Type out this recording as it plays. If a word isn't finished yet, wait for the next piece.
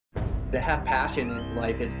To have passion in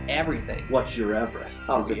life is everything. What's your Everest?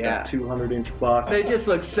 Oh, Is it yeah. that 200-inch buck? They just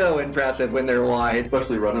look so impressive when they're wide.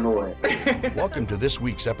 Especially running away. Welcome to this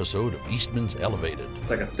week's episode of Eastmans Elevated. It's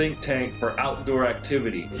like a think tank for outdoor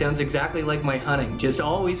activity. Sounds exactly like my hunting. Just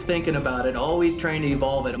always thinking about it, always trying to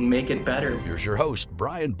evolve it and make it better. Here's your host,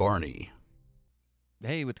 Brian Barney.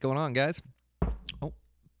 Hey, what's going on, guys? Oh,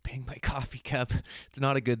 bang my coffee cup. It's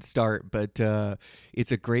not a good start, but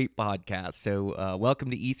it's a great podcast. So welcome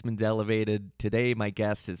to Eastmans Elevated. Today, my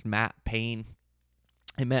guest is Matt Payne.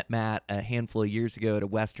 I met Matt a handful of years ago at a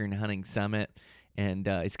Western Hunting Summit, and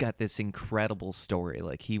he's got this incredible story.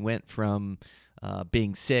 Like, he went from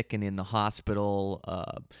being sick and in the hospital,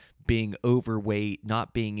 being overweight,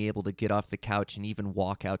 not being able to get off the couch and even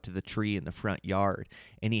walk out to the tree in the front yard.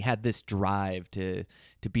 And he had this drive to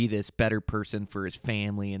be this better person for his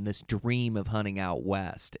family and this dream of hunting out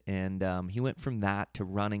west. And he went from that to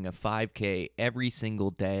running a 5K every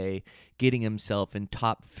single day, getting himself in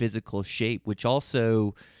top physical shape, which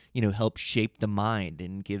also, helps shape the mind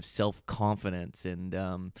and gives self-confidence.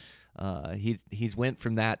 And he's went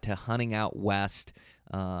from that to hunting out west,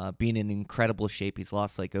 being in incredible shape. He's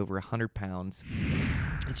lost like over 100 pounds.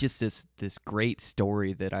 It's just this great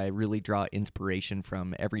story that I really draw inspiration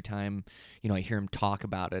from every time, I hear him talk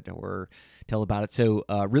about it or tell about it. So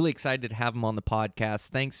really excited to have him on the podcast.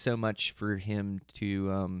 Thanks so much for him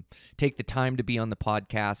to take the time to be on the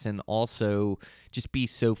podcast and also just be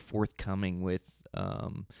so forthcoming with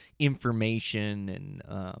information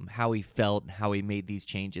and how he felt and how he made these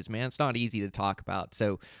changes. Man, it's not easy to talk about.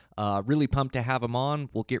 So really pumped to have him on.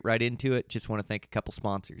 We'll get right into it. Just want to thank a couple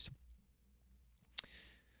sponsors.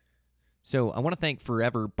 So I want to thank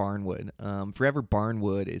Forever Barnwood. Forever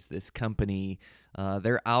Barnwood is this company.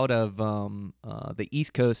 They're out of the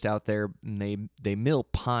East Coast out there, and they mill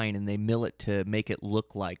pine, and they mill it to make it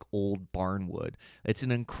look like old barnwood. It's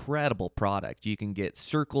an incredible product. You can get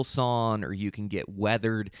circle sawn or you can get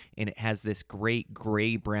weathered, and it has this great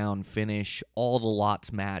gray-brown finish. All the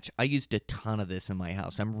lots match. I used a ton of this in my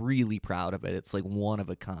house. I'm really proud of it. It's like one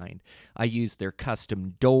of a kind. I used their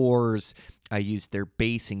custom doors. I used their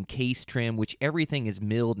base and case trim, which everything is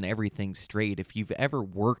milled and everything's straight. If you've ever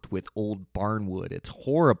worked with old barnwood, it's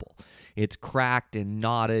horrible. It's cracked and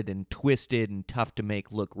knotted and twisted and tough to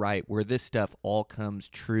make look right, where this stuff all comes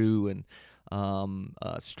true and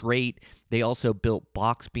straight. They also built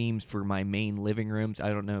box beams for my main living rooms. I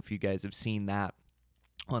don't know if you guys have seen that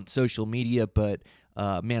on social media, but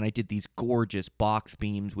man, I did these gorgeous box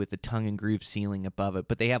beams with a tongue and groove ceiling above it.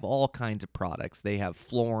 But they have all kinds of products. They have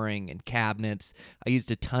flooring and cabinets. I used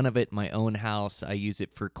a ton of it in my own house. I use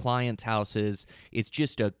it for clients' houses. It's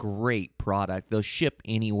just a great product. They'll ship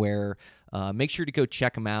anywhere. Make sure to go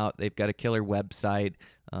check them out. They've got a killer website,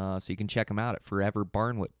 so you can check them out at Forever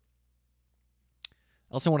Barnwood.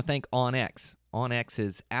 I also want to thank OnX. OnX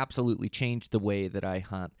has absolutely changed the way that I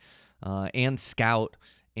hunt and scout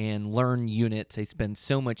and learn units. I spend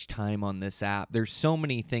so much time on this app. There's so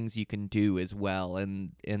many things you can do as well,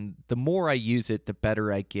 and the more I use it, the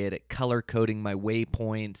better I get at color coding my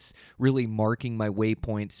waypoints, really marking my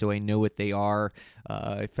waypoints so I know what they are.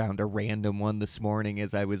 I found a random one this morning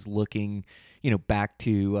as I was looking, back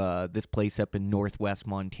to this place up in northwest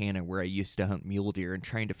Montana where I used to hunt mule deer and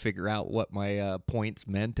trying to figure out what my points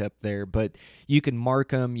meant up there. But you can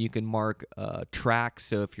mark them. You can mark tracks.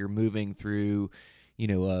 So if you're moving through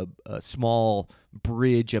a small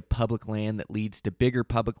bridge of public land that leads to bigger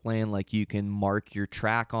public land, like you can mark your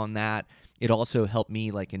track on that. It also helped me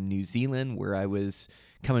like in New Zealand where I was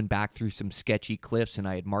coming back through some sketchy cliffs and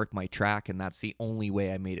I had marked my track, and that's the only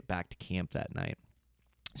way I made it back to camp that night.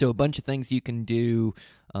 So a bunch of things you can do,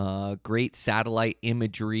 great satellite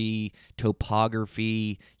imagery,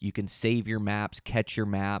 topography. You can save your maps, catch your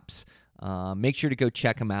maps. Make sure to go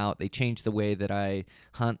check them out. They changed the way that I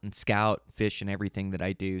hunt and scout, fish, and everything that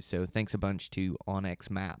I do. So thanks a bunch to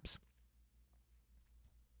OnX Maps.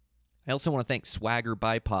 I also want to thank Swagger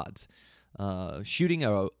Bipods. Shooting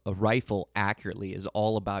a rifle accurately is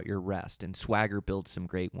all about your rest, and Swagger builds some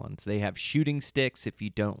great ones. They have shooting sticks if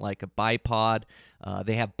you don't like a bipod.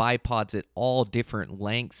 They have bipods at all different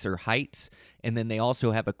lengths or heights, and then they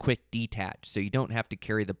also have a quick detach, so you don't have to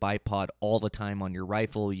carry the bipod all the time on your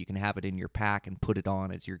rifle. You can have it in your pack and put it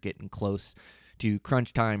on as you're getting close to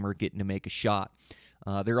crunch time or getting to make a shot.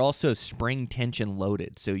 They're also spring tension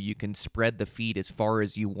loaded, so you can spread the feet as far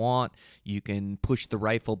as you want. You can push the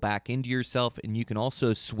rifle back into yourself, and you can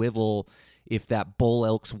also swivel. If that bull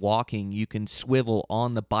elk's walking, you can swivel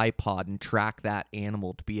on the bipod and track that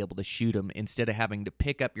animal to be able to shoot them instead of having to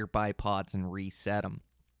pick up your bipods and reset them.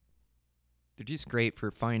 They're just great for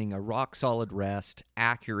finding a rock-solid rest,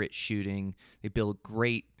 accurate shooting. They build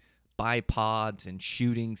great bipods and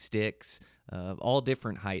shooting sticks, all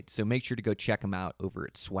different heights. So make sure to go check them out over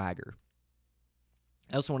at Swagger.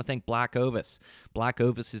 I also want to thank Black Ovis. Black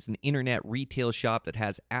Ovis is an internet retail shop that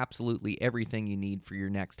has absolutely everything you need for your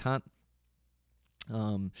next hunt.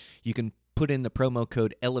 You can put in the promo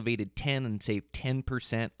code Elevated10 and save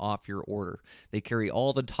 10% off your order. They carry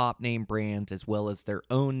all the top name brands as well as their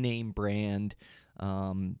own name brand.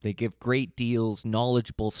 They give great deals,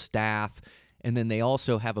 knowledgeable staff, and then they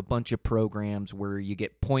also have a bunch of programs where you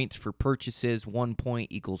get points for purchases. 1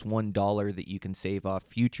 point equals $1 that you can save off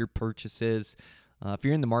future purchases. If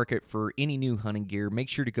you're in the market for any new hunting gear, make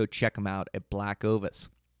sure to go check them out at Black Ovis.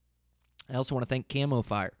 I also want to thank Camo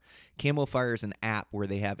Fire. Camo Fire is an app where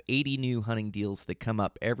they have 80 new hunting deals that come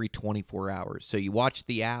up every 24 hours. So you watch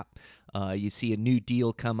the app, you see a new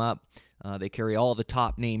deal come up. They carry all the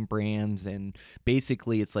top name brands, and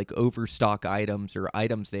basically it's like overstock items or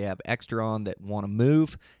items they have extra on that want to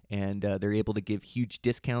move, and they're able to give huge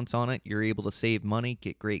discounts on it. You're able to save money,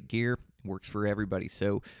 get great gear. Works for everybody.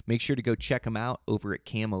 So make sure to go check them out over at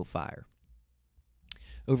Camo Fire.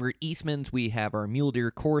 Over at Eastmans, we have our mule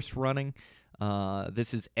deer course running.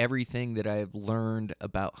 This is everything that I've learned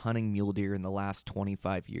about hunting mule deer in the last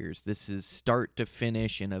 25 years. This is start to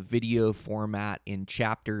finish in a video format, in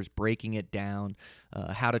chapters, breaking it down,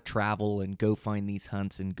 how to travel and go find these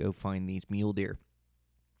hunts and go find these mule deer.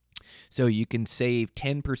 So you can save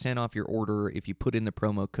 10% off your order if you put in the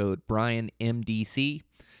promo code BrianMDC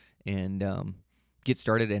and get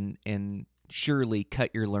started and surely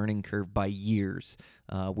cut your learning curve by years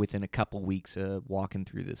within a couple weeks of walking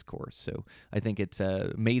through this course. So I think it's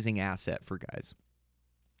an amazing asset for guys.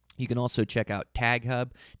 You can also check out Tag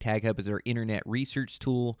Hub. Tag Hub is our internet research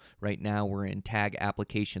tool. Right now we're in tag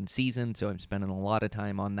application season, so I'm spending a lot of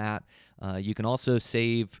time on that. You can also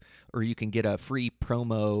save, or you can get a free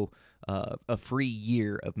promo, a free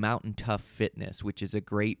year of Mountain Tough Fitness, which is a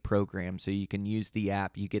great program. So you can use the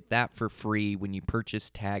app. You get that for free when you purchase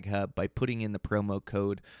Tag Hub by putting in the promo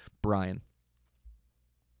code Brian.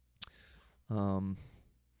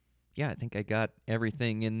 Yeah, I think I got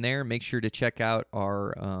everything in there. Make sure to check out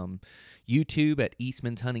our YouTube at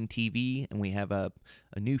Eastman's Hunting TV, and we have a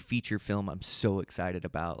new feature film I'm so excited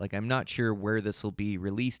about. Like, I'm not sure where this will be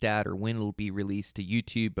released at or when it'll be released to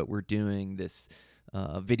YouTube, but we're doing this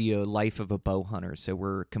video, Life of a Bow Hunter. So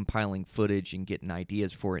we're compiling footage and getting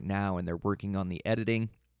ideas for it now, and they're working on the editing.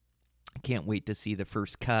 I can't wait to see the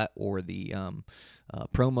first cut or the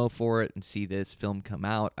promo for it and see this film come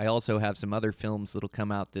out. I also have some other films that'll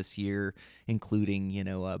come out this year, including,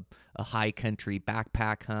 a high country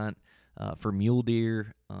backpack hunt for mule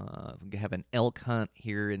deer. We have an elk hunt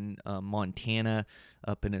here in Montana,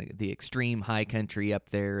 up in the extreme high country up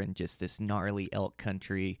there, and just this gnarly elk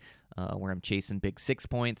country where I'm chasing big 6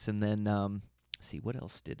 points. And then, let's see, what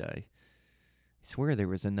else did I swear there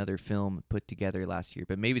was another film put together last year,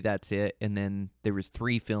 but maybe that's it. And then there was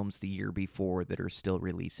 3 films the year before that are still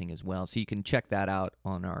releasing as well. So you can check that out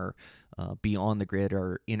on our Beyond the Grid,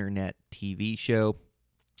 our internet TV show.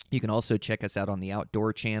 You can also check us out on the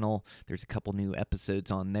Outdoor Channel. There's a couple new episodes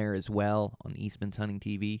on there as well on Eastman's Hunting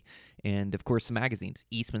TV. And, of course, the magazines,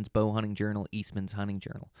 Eastman's Bow Hunting Journal, Eastman's Hunting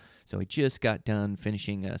Journal. So I just got done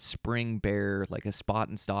finishing a spring bear, like a spot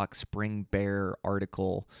and stock spring bear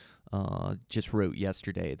article just wrote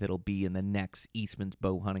yesterday that'll be in the next Eastman's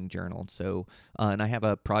Bow Hunting Journal. So, and I have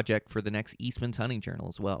a project for the next Eastman's Hunting Journal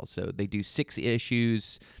as well. So they do 6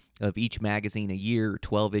 issues of each magazine a year,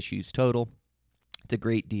 12 issues total. It's a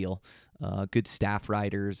great deal. Good staff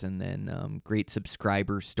writers, and then great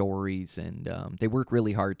subscriber stories, and they work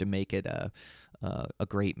really hard to make it a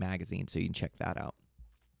great magazine. So you can check that out.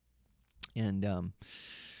 And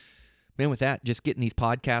man, with that, just getting these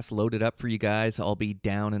podcasts loaded up for you guys. I'll be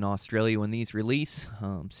down in Australia when these release.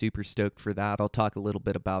 Super stoked for that. I'll talk a little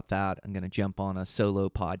bit about that. I'm going to jump on a solo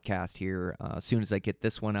podcast here as soon as I get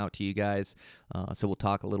this one out to you guys. So we'll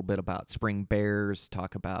talk a little bit about spring bears,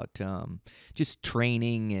 talk about just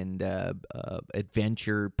training and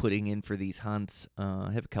adventure, putting in for these hunts.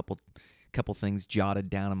 I have a couple things jotted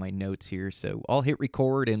down in my notes here. So I'll hit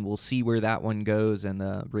record and we'll see where that one goes and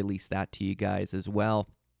release that to you guys as well.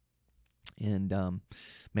 And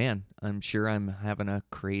man, I'm sure I'm having a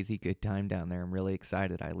crazy good time down there. I'm really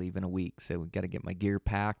excited. I leave in a week, so we've got to get my gear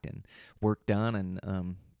packed and work done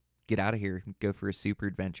and get out of here and go for a super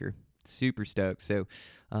adventure. Super stoked. So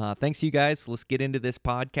thanks to you guys. Let's get into this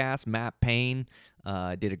podcast. Matt Payne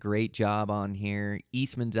did a great job on here.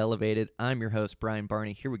 Eastmans Elevated. I'm your host, Brian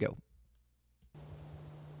Barney. Here we go.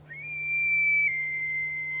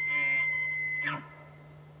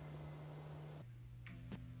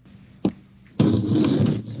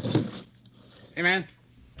 Hey, man.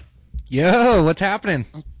 Yo, what's happening?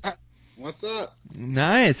 What's up?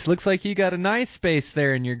 Nice. Looks like you got a nice space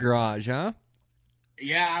there in your garage, huh?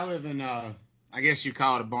 Yeah, I live in I guess you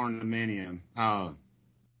call it a barn dominium.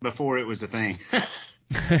 Before it was a thing.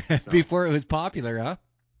 So, Before it was popular, huh?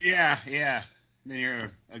 yeah. Been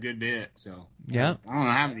here a good bit, so Yeah. I don't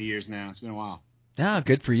know how many years now. It's been a while. Ah,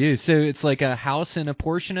 good for you. So it's like a house and a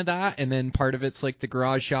portion of that, and then part of it's like the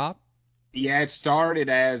garage shop? Yeah, it started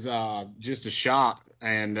as just a shop,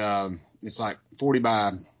 and it's like 40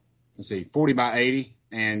 by 80,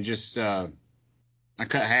 and just I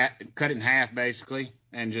cut it in half basically,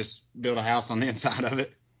 and just built a house on the inside of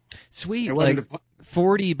it. Sweet. It wasn't Like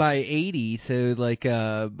 40 by 80, so like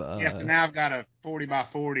yeah, so now I've got a 40 by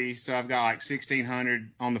 40, so I've got like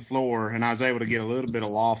 1,600 on the floor, and I was able to get a little bit of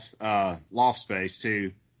loft space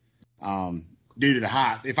too, due to the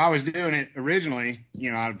height. If I was doing it originally,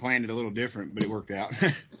 I'd planned it a little different, but it worked out.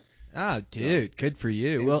 Ah, dude, good for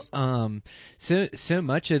you. Well, so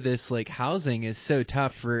much of this like housing is so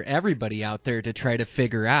tough for everybody out there to try to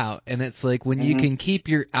figure out, and it's like when you can keep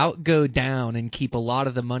your outgo down and keep a lot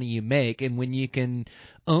of the money you make, and when you can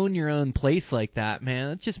own your own place like that,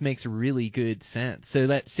 man, it just makes really good sense. So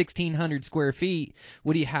that 1,600 square feet,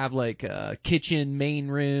 what do you have, like a kitchen, main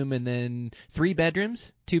room, and then 3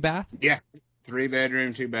 bedrooms, 2 bath? Yeah, 3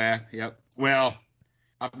 bedroom, 2 bath. Yep. Well,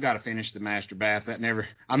 I've got to finish the master bath.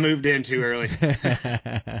 I moved in too early.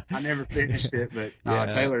 I never finished it, but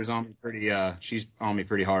Taylor's on me she's on me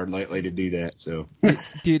pretty hard lately to do that. So,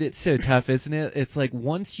 dude, it's so tough, isn't it? It's like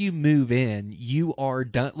once you move in, you are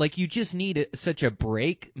done. Like you just need such a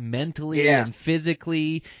break mentally and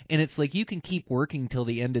physically, and it's like you can keep working till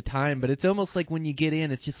the end of time, but it's almost like when you get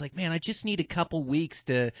in, it's just like, man, I just need a couple weeks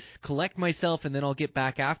to collect myself, and then I'll get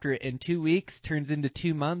back after it. And 2 weeks turns into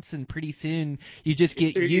 2 months, and pretty soon you just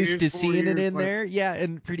get used to seeing it in there. Yeah,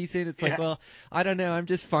 and pretty soon it's like, well, I don't know, I'm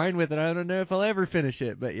just fine with it. I don't know if I'll ever finish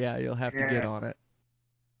it, but yeah, you'll have to get on it.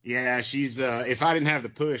 Yeah, she's if I didn't have the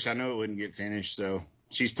push, I know it wouldn't get finished, so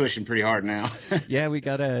she's pushing pretty hard now. Yeah, we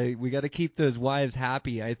gotta keep those wives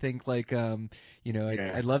happy. I think like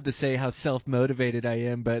I'd love to say how self-motivated I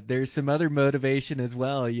am, but there's some other motivation as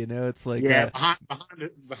well, it's like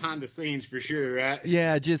behind the scenes for sure, right?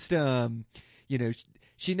 Yeah, just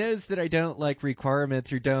she knows that I don't like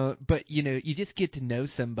requirements or don't, but you just get to know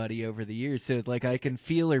somebody over the years. So like I can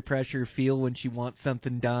feel her pressure, feel when she wants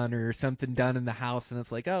something done or something done in the house, and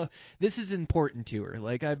it's like, oh, this is important to her.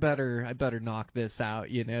 Like I better knock this out.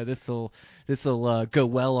 This'll go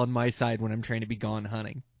well on my side when I'm trying to be gone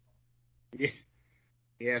hunting.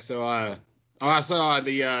 Yeah. So I saw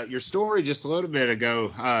your story just a little bit ago.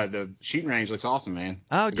 The shooting range looks awesome, man.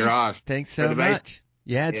 Oh, the garage. Thanks so much.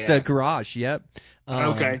 Yeah, it's the garage. Yep.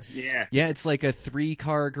 Okay. Yeah. Yeah, it's like a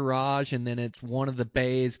 3-car garage, and then it's one of the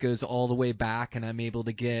bays goes all the way back, and I'm able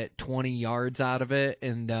to get 20 yards out of it.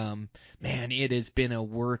 And man, it has been a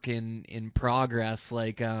work in progress.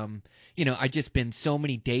 Like I just been so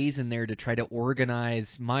many days in there to try to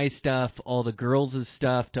organize my stuff, all the girls'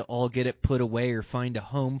 stuff, to all get it put away or find a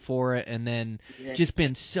home for it, and then just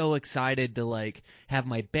been so excited to like have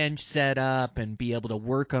my bench set up and be able to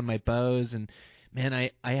work on my bows. And man,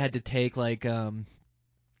 I had to take like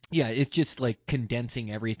it's just like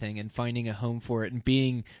condensing everything and finding a home for it and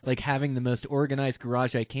being like having the most organized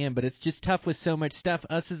garage I can. But it's just tough with so much stuff.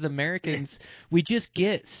 Us as Americans, we just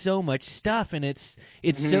get so much stuff, and it's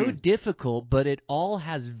so difficult, but it all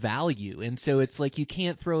has value. And so it's like you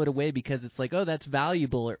can't throw it away because it's like, oh, that's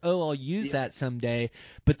valuable, or oh, I'll use that someday.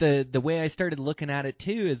 But the way I started looking at it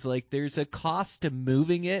too is like there's a cost to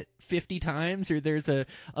moving it 50 times, or there's a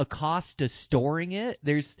cost to storing it.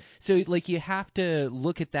 So like you have to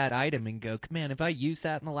look at that item and go, man, if I use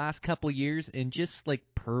that in the last couple years, and just like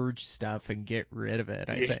purge stuff and get rid of it,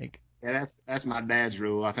 I think. Yeah, that's my dad's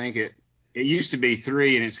rule. I think it used to be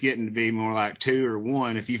 3, and it's getting to be more like 2 or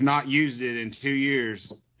 1. If you've not used it in 2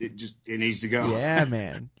 years, it needs to go. Yeah,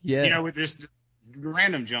 man. Yeah. With this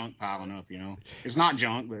random junk piling up, it's not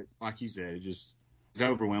junk, but like you said, it's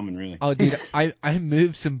overwhelming, really. Oh, dude, I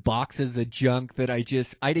moved some boxes of junk that I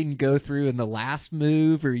didn't go through in the last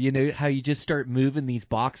move, or how you just start moving these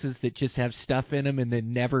boxes that just have stuff in them and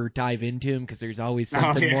then never dive into them because there's always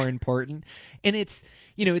something more important. And it's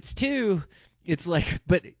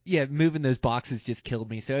but yeah, moving those boxes just killed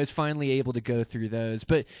me. So I was finally able to go through those.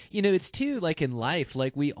 But it's too like in life,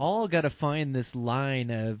 like we all got to find this line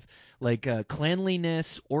of like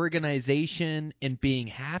cleanliness, organization, and being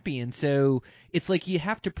happy. And so it's like you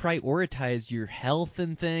have to prioritize your health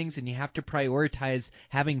and things, and you have to prioritize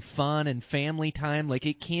having fun and family time. Like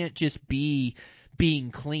it can't just be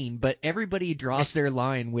being clean, but everybody draws their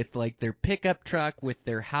line with like their pickup truck, with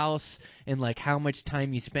their house, and like how much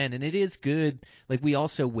time you spend. And it is good. Like we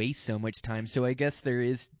also waste so much time. So I guess there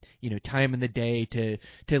is, time in the day to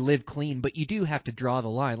live clean, but you do have to draw the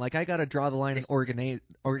line. Like I got to draw the line in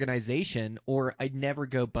organization, or I'd never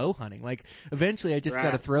go bow hunting. Like eventually I just got to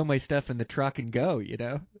Right. throw my stuff in the truck and go.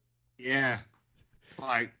 Yeah.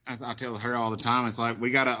 Like as I tell her all the time, it's like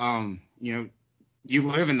we gotta you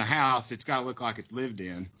live in the house, it's gotta look like it's lived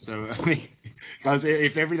in. So I mean, because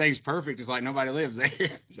if everything's perfect, it's like nobody lives there.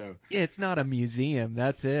 So Yeah, it's not a museum.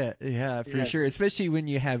 That's it. Yeah, for yeah, sure. Especially when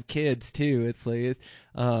you have kids too. It's like,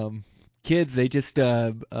 kids, they just,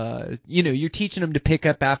 you're teaching them to pick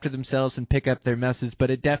up after themselves and pick up their messes,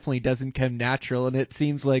 but it definitely doesn't come natural. And it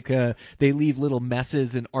seems like they leave little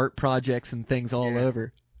messes and art projects and things all yeah.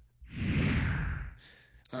 over.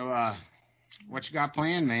 So what you got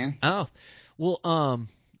planned, man? Oh, well,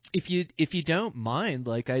 if you don't mind,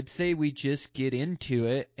 like I'd say we just get into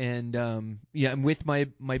it, and yeah, I'm with my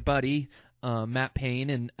buddy Matt Payne,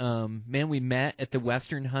 and man, we met at the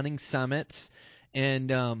Western Hunting Summits,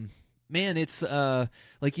 and man, it's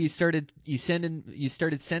like you started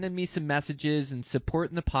sending me some messages and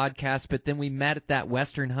supporting the podcast, but then we met at that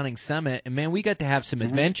Western Hunting Summit, and man, we got to have some Mm-hmm.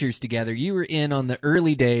 adventures together. You were in on the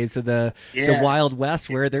early days of the Yeah. Wild West,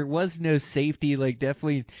 where there was no safety. Like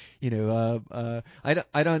definitely, I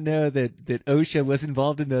don't know that OSHA was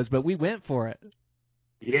involved in those, but we went for it.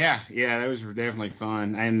 Yeah, that was definitely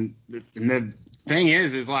fun. And the thing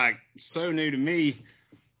is like so new to me,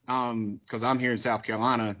 because I'm here in South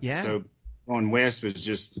Carolina. Yeah. So going west was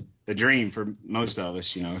just a dream for most of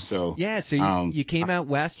us, So Yeah, so you came out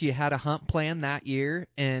west, you had a hunt plan that year,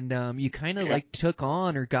 and you kind of yeah, like took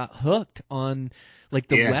on or got hooked on like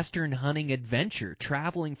the yeah, Western hunting adventure,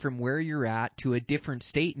 traveling from where you're at to a different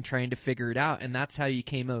state and trying to figure it out. And that's how you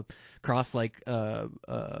came across like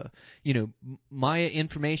my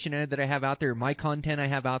information that I have out there, my content I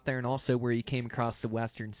have out there, and also where you came across the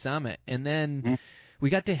Western Summit. And then Mhm. we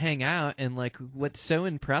got to hang out, and like what's so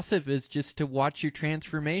impressive is just to watch your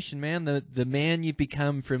transformation, man. The man you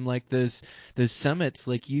become from like those summits.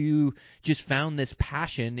 Like you just found this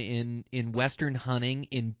passion in Western hunting,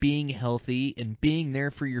 in being healthy, in being there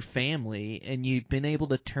for your family, and you've been able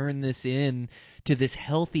to turn this in to this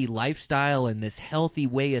healthy lifestyle and this healthy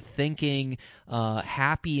way of thinking,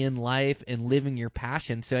 happy in life and living your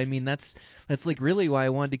passion. So I mean that's like really why I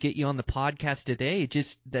wanted to get you on the podcast today.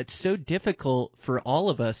 Just that's so difficult for all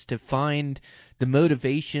of us to find the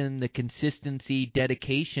motivation, the consistency,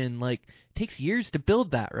 dedication. Like it takes years to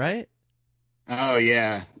build that, right? Oh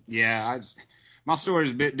yeah, my story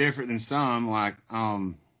is a bit different than some. Like,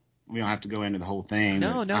 we don't have to go into the whole thing,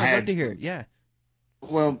 No, but I I'd love had to hear it. Yeah.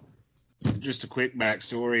 well, just a quick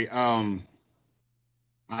backstory.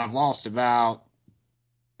 I've lost about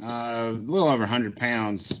a little over 100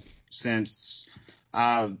 pounds since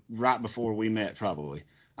right before we met, probably.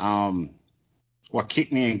 What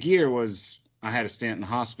kicked me in gear was I had a stint in the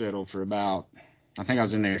hospital for about, I think I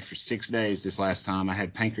was in there for 6 days this last time. I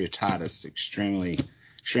had pancreatitis, extremely,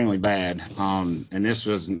 extremely bad. And this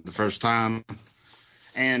wasn't the first time.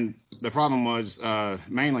 And the problem was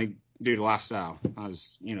mainly due to lifestyle. I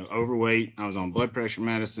was, overweight. I was on blood pressure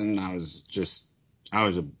medicine. I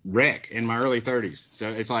was a wreck in my early 30s. So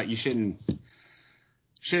it's like you shouldn't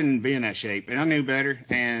be in that shape. And I knew better,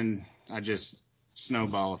 and I just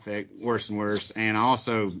snowball effect, worse and worse. And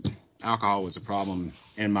also alcohol was a problem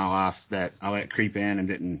in my life that I let creep in and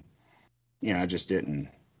didn't, I just didn't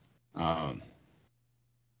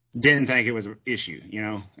think it was an issue,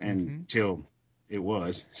 until it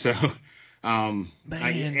was. So, and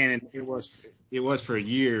it was for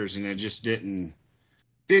years, and it just didn't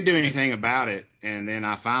do anything about it. And then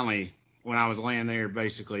I finally, when I was laying there,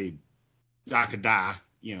 basically I could die,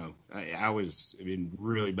 I was in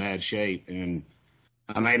really bad shape, and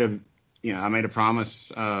I made a promise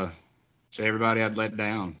to everybody I'd let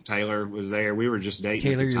down. Taylor was there. We were just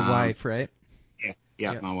dating Taylor, at the your time. wife, right?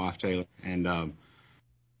 Yeah, my wife Taylor, and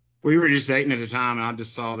we were just dating at the time, and I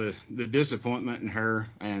just saw the disappointment in her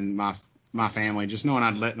and my family, just knowing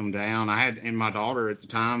I'd let them down. And my daughter at the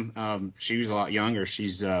time, she was a lot younger.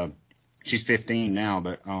 She's 15 now,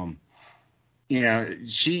 but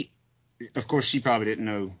she, of course, she probably didn't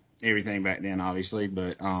know everything back then, obviously,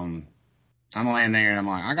 but I'm laying there and I'm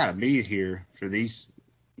like, I gotta be here for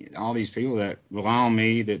all these people that rely on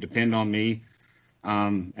me, that depend on me,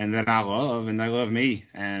 and that I love, and they love me.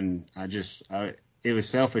 And it was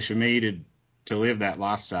selfish of me to live that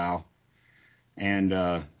lifestyle. And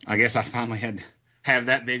I guess I finally had to have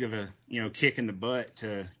that big of a kick in the butt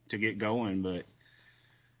to get going. But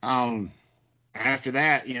after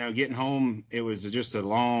that, getting home, it was just a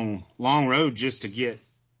long road just to get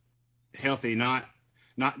healthy, not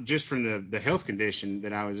just from the health condition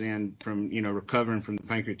that I was in from, recovering from the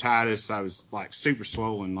pancreatitis. I was like super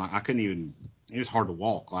swollen. Like I couldn't even, it was hard to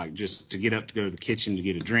walk, like just to get up to go to the kitchen to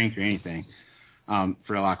get a drink or anything,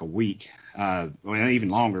 for like a week, well, even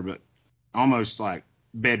longer, but almost like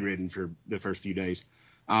bedridden for the first few days.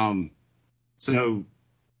 So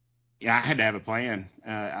yeah, I had to have a plan.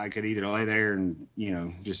 I could either lay there and,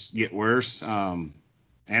 just get worse. And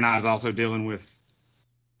I was also dealing with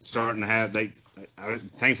starting to have,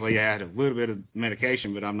 thankfully I had a little bit of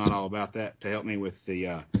medication, but I'm not all about that to help me with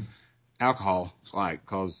the alcohol,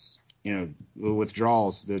 cause, the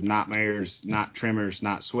withdrawals, the nightmares, night tremors,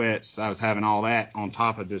 night sweats. I was having all that on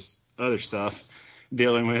top of this other stuff,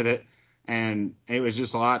 dealing with it. And it was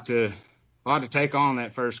just a lot to take on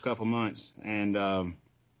that first couple months. And,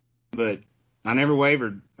 but I never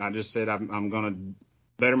wavered. I just said, I'm going to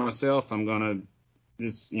better myself. I'm going to,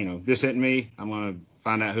 this isn't me. I'm going to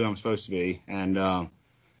find out who I'm supposed to be. And,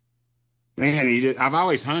 man, I've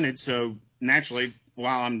always hunted. So naturally,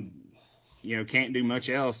 while I'm, can't do much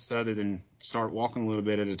else other than start walking a little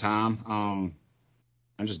bit at a time, I'm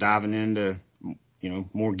just diving into,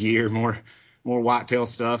 more gear, more whitetail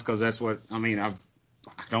stuff. Cause that's what, I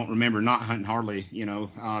don't remember not hunting hardly,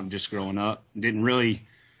 just growing up. Didn't really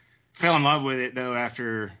fell in love with it though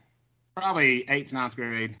after probably 8th, 9th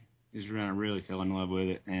grade is when I really fell in love with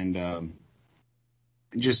it. And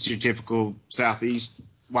just your typical Southeast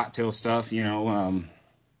whitetail stuff,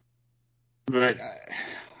 but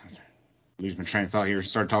lose my train of thought here.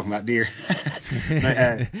 Started talking about deer.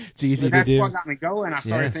 But, it's easy that's to do. what got me going. I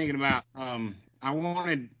started thinking about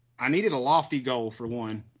I needed a lofty goal for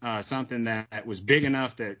one, something that was big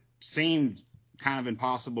enough that seemed kind of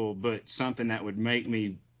impossible, but something that would make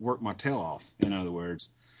me work my tail off, in other words.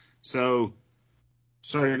 So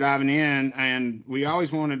started diving in, and we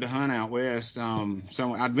always wanted to hunt out west.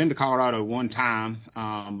 So I'd been to Colorado one time,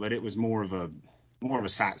 but it was more of a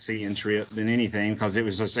sightseeing trip than anything, because it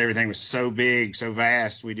was just, everything was so big, so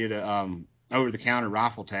vast. We did a over-the-counter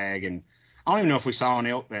rifle tag, and I don't even know if we saw an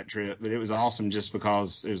elk that trip, but it was awesome just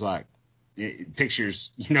because it was like pictures,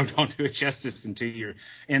 don't do it justice until you're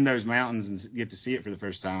in those mountains and get to see it for the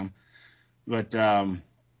first time. But so I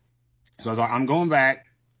was like, I'm going back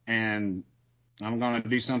and I'm going to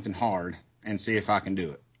do something hard and see if I can do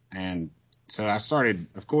it. And so I started,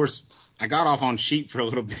 of course, I got off on sheep for a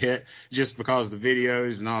little bit just because of the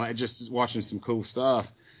videos and all that, just watching some cool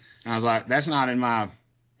stuff. And I was like, that's not in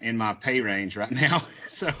my pay range right now.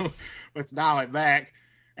 So let's dial it back.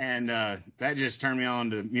 And that just turned me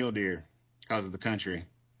on to mule deer because of the country.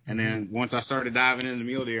 And then once I started diving into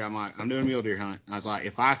mule deer, I'm like, I'm doing a mule deer hunt. I was like,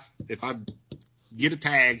 if I get a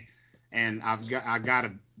tag and I got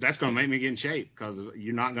to, that's going to make me get in shape, because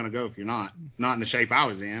you're not going to go if you're not in the shape I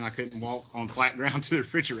was in. I couldn't walk on flat ground to the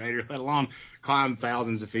refrigerator, let alone climb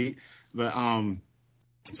thousands of feet. But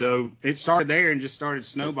so it started there and just started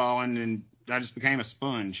snowballing, and I just became a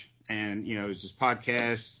sponge. And, it was just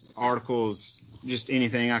podcasts, articles, just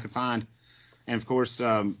anything I could find. And of course,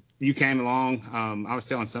 you came along. I was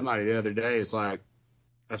telling somebody the other day, it's like,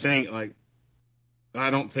 I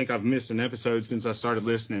don't think I've missed an episode since I started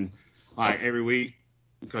listening, like every week,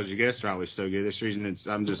 because your guests are always so good. This reason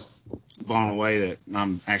I'm just blown away that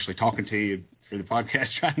I'm actually talking to you for the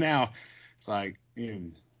podcast right now. It's like,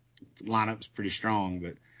 lineup's pretty strong,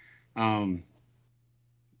 but, and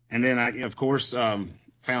then I, of course,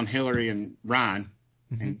 found Hillary and Ryan,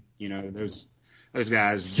 and, those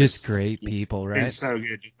guys just great people, right? Been so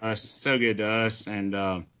good to us. And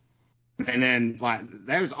then like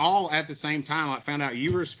that was all at the same time. I found out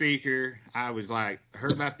you were a speaker. I was like,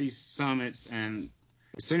 heard about these summits, and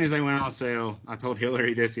as soon as they went on sale, I told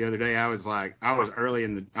Hillary this the other day. I was like, I was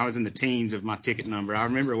in the teens of my ticket number. I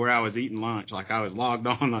remember where I was eating lunch. Like I was logged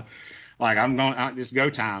on, like I'm going out, just go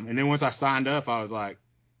time. And then once I signed up, I was like,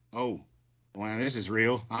 oh, well, this is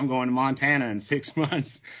real. I'm going to Montana in 6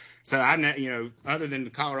 months. So other than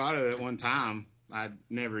Colorado at one time, I'd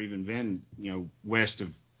never even been, west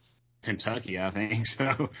of Kentucky, I think.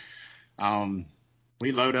 So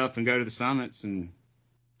we load up and go to the summits, and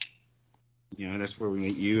that's where we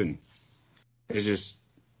meet you. And it's just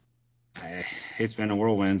it's been a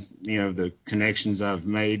whirlwind, the connections I've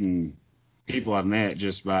made and people I've met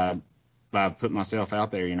just by putting myself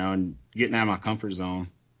out there, and getting out of my comfort zone.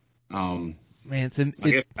 Man,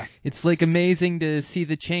 it's like amazing to see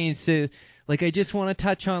the change. So like, I just want to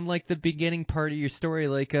touch on like the beginning part of your story,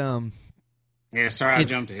 like yeah, sorry I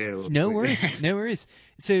jumped ahead a little bit. No worries.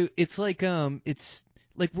 So it's like it's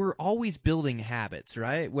like we're always building habits,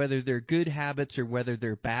 right? Whether they're good habits or whether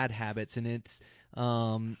they're bad habits, and it's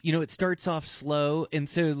it starts off slow, and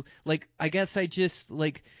so like I guess I just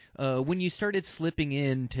like when you started slipping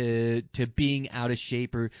into being out of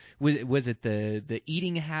shape, or was it the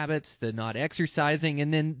eating habits, the not exercising,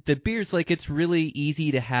 and then the beers? Like it's really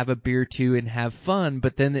easy to have a beer too and have fun,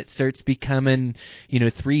 but then it starts becoming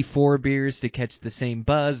 3-4 beers to catch the same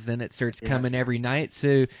buzz. Then it starts coming every night.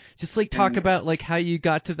 So just like talk about like how you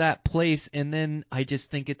got to that place, and then I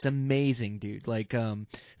just think it's amazing, dude. Like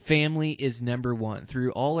family is number one.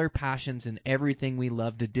 Through all our passions and everything we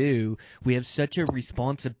love to do, we have such a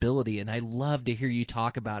responsibility, and I love to hear you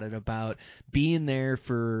talk about it, about being there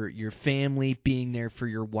for your family, being there for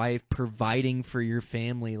your wife, providing for your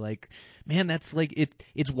family. Like, man, that's like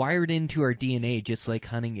it's wired into our DNA, just like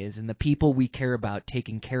hunting is, and the people we care about,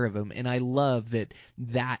 taking care of them. And I love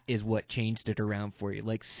that is what changed it around for you,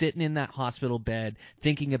 like sitting in that hospital bed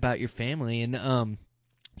thinking about your family. And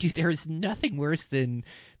dude, there is nothing worse than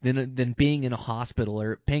being in a hospital,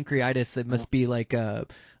 or pancreatitis. It must be like a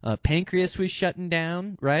pancreas was shutting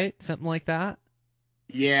down, right? Something like that.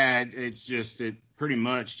 Yeah, it's just pretty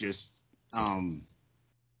much just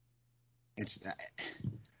it's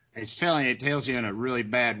it tells you in a really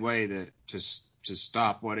bad way that to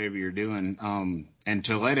stop whatever you're doing, and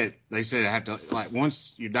to let it. They said I have to, like,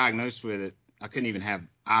 once you're diagnosed with it, I couldn't even have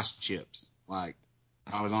ice chips. Like,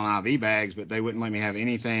 I was on IV bags, but they wouldn't let me have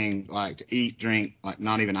anything like to eat, drink, like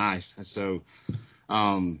not even ice. So,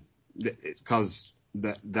 because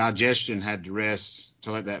the digestion had to rest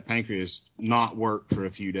to let that pancreas not work for a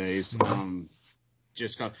few days.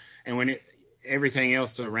 Just cause, and when everything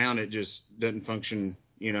else around it just doesn't function,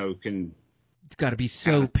 it's got to be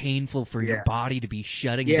so painful for your body to be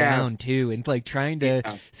shutting down too, and like trying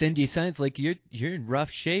to send you signs. Like you're in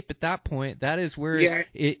rough shape at that point. That is where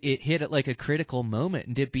it hit at like a critical moment,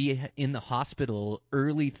 and to be in the hospital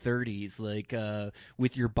early 30s, like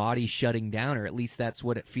with your body shutting down, or at least that's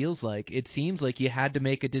what it feels like. It seems like you had to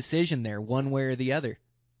make a decision there, one way or the other.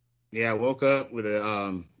 Yeah, I woke up with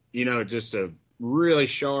a just a really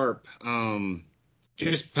sharp,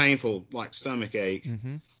 just painful, like stomach ache,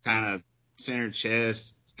 kind of center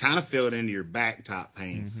chest, kind of feel it into your back type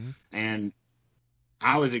pain. And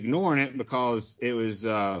I was ignoring it because it was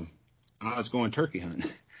I was going turkey hunting.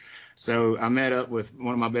 So I met up with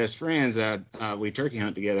one of my best friends that we turkey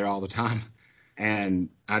hunt together all the time, and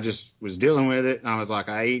I just was dealing with it. And I was like,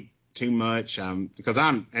 I ate too much, because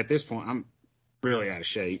I'm at this point I'm really out of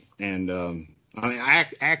shape, and I mean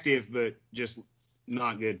active, but just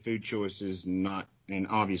not good food choices, and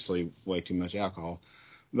obviously way too much alcohol.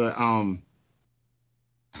 But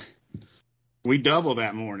we doubled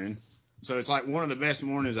that morning. So it's like one of the best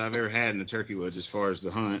mornings I've ever had in the turkey woods as far as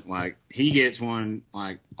the hunt. Like, he gets one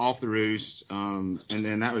like off the roost. And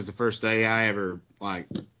then that was the first day I ever like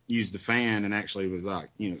used the fan, and actually was like,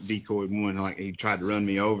 decoyed one. Like, he tried to run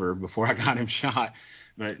me over before I got him shot.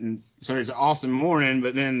 But so it's an awesome morning.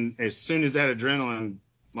 But then as soon as that adrenaline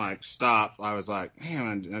like stopped, I was like,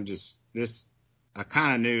 man, I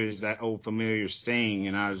kind of knew it was that old familiar sting.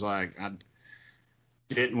 And I was like, I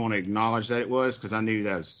didn't want to acknowledge that it was, because I knew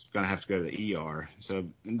that I was going to have to go to the ER. So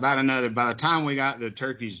by the time we got the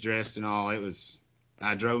turkeys dressed and all,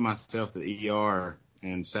 I drove myself to the ER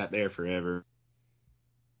and sat there forever.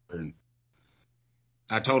 And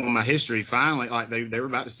I told them my history finally. Like, they were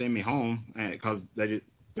about to send me home, because they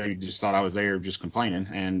just thought I was there just complaining.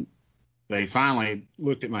 And they finally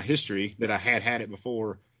looked at my history that I had it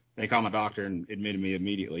before. They called my doctor and admitted me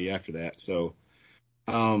immediately after that. So,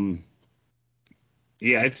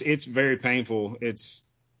 yeah, it's very painful. It's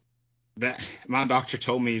that my doctor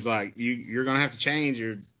told me, he's like, you're going to have to change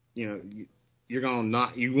you're going to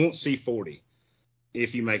you won't see 40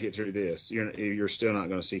 if you make it through this. You're still not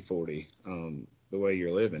going to see 40, the way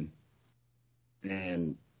you're living.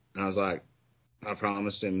 And I was like, I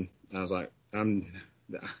promised him, I was like,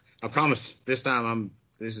 I promise this time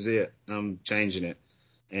this is it. I'm changing it.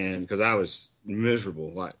 And because I was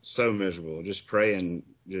miserable, like so miserable, just praying,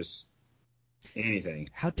 just anything.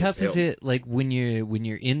 How tough is it, like, when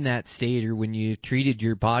you're in that state, or when you treated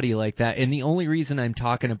your body like that? And the only reason I'm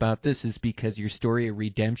talking about this is because your story of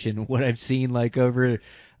redemption, what I've seen like over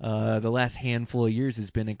the last handful of years,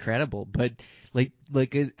 has been incredible. But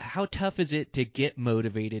how tough is it to get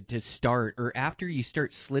motivated to start, or after you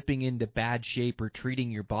start slipping into bad shape or treating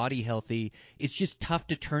your body healthy, it's just tough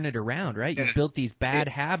to turn it around, right? You've built these bad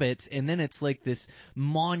habits, and then it's like this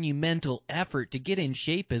monumental effort to get in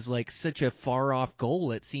shape is like such a far off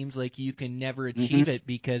goal. It seems like you can never achieve it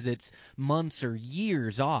because it's months or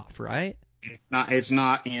years off, right? It's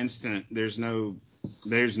not instant. There's no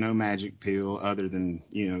there's no magic pill other than,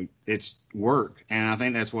 it's work. And I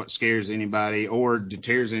think that's what scares anybody or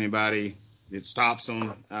deters anybody. It stops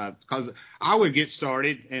them. Because I would get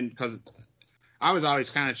started, and because I was always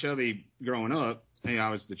kind of chubby growing up. I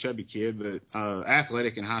was the chubby kid, but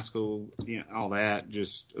athletic in high school, all that,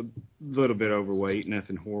 just a little bit overweight,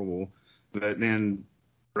 nothing horrible. But then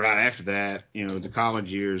right after that, the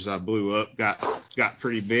college years, I blew up, got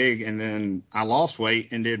pretty big, and then I lost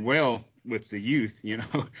weight and did well with the youth.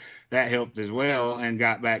 That helped as well, and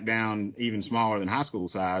got back down even smaller than high school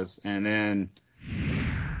size. And then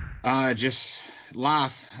just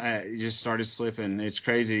life just started slipping. It's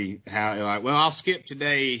crazy how you're like, well, I'll skip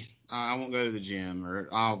today. I won't go to the gym, or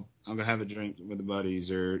I'll go have a drink with the buddies,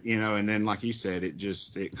 or, and then like you said,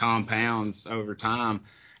 it compounds over time,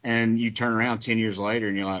 and you turn around 10 years later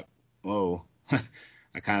and you're like, whoa,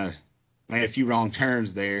 I kind of made a few wrong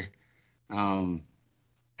turns there. And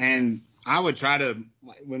I would try to,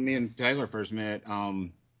 when me and Taylor first met,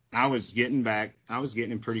 I was getting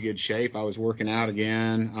in pretty good shape. I was working out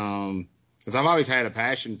again. Cause I've always had a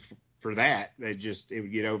passion for that. It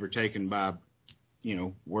would get overtaken by,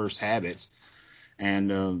 worse habits,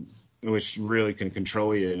 and which really can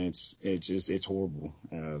control you, and it's horrible.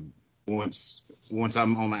 Once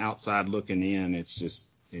I'm on the outside looking in,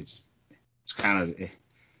 it's kind of,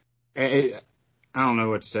 I don't know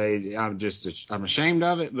what to say. I'm ashamed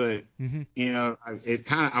of it, but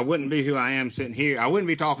I wouldn't be who I am sitting here. I wouldn't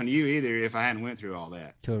be talking to you either if I hadn't went through all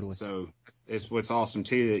that. Totally. So it's what's awesome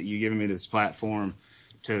too, that you giving me this platform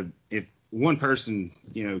to, if one person,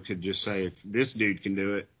 could just say, if this dude can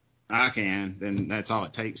do it, I can, then that's all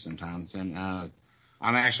it takes sometimes. And I'm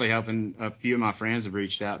actually helping, a few of my friends have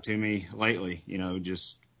reached out to me lately,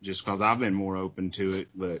 just because I've been more open to it.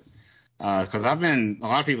 But because a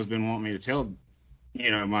lot of people's been wanting me to tell,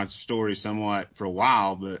 my story somewhat for a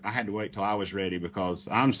while, but I had to wait till I was ready, because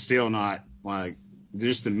I'm still not, like,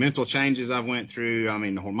 just the mental changes I've went through. I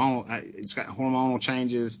mean, it's got hormonal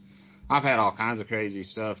changes. I've had all kinds of crazy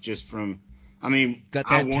stuff just from, got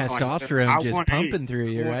that testosterone just pumping through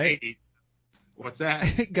you, right? 80. What's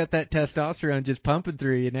that? Got that testosterone just pumping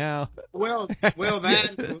through you now. Well, that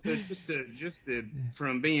just the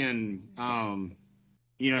from being,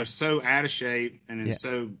 so out of shape and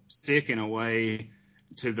so sick in a way,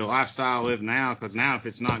 to the lifestyle I live now. Because now, if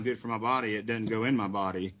it's not good for my body, it doesn't go in my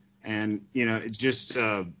body, and it just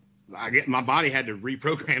my body had to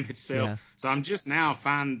reprogram itself. Yeah. So I'm just now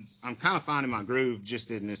I'm kind of finding my groove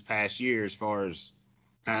just in this past year, as far as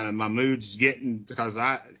kind of my mood's getting, because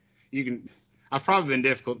I've probably been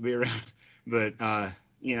difficult to be around, but I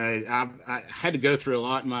had to go through a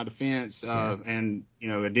lot in my defense, and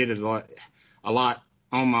I did it a lot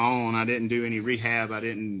on my own. I didn't do any rehab.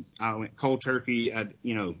 I went cold turkey. And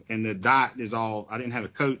the diet is all, I didn't have a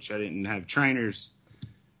coach. I didn't have trainers.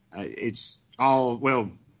 It's all, well,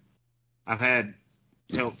 I've had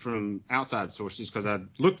help from outside sources because I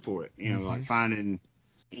looked for it, like finding,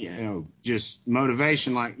 just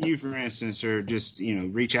motivation, like you, for instance, or just,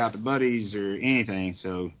 reach out to buddies or anything.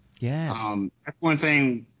 So, that's one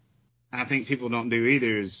thing I think people don't do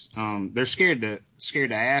either, is, they're scared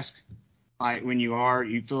to ask. Like, when you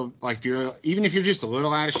feel like even if you're just a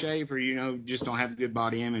little out of shape, or, just don't have a good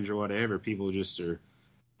body image or whatever, people just are,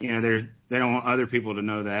 they don't want other people to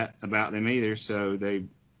know that about them either. So they,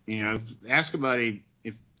 ask a buddy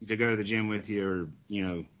to go to the gym with you,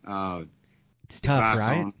 or, it's tough,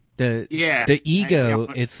 right? The ego,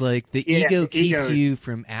 it's like the ego keeps you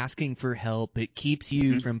from asking for help. It keeps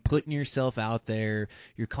you from putting yourself out there.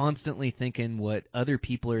 You're constantly thinking what other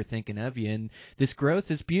people are thinking of you. And this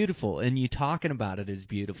growth is beautiful, and you talking about it is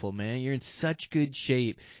beautiful, man. You're in such good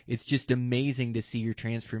shape. It's just amazing to see your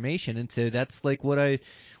transformation. And so that's like what I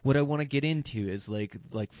want to get into, is like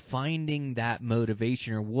finding that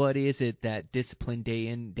motivation, or what is it, that discipline day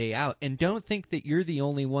in, day out. And don't think that you're the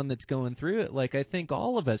only one that's going through it. Like, I think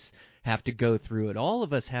all of us have to go through it. All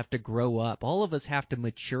of us have to grow up. All of us have to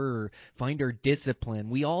mature, find our discipline.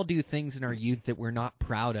 We all do things in our youth that we're not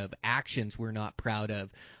proud of, actions we're not proud of.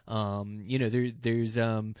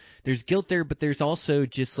 There's guilt there, but there's also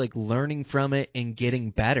just like learning from it and getting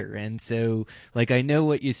better. And so, like, I know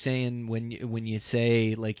what you're saying when you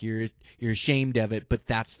say like you're ashamed of it, but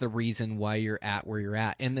that's the reason why you're at where you're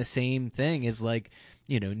at. And the same thing is like,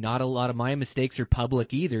 not a lot of my mistakes are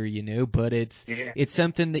public either, but it's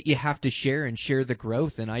something that you have have to share and share the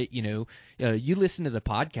growth. And you listen to the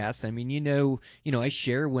podcast. I mean, I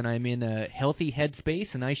share when I'm in a healthy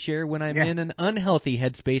headspace, and I share when I'm in an unhealthy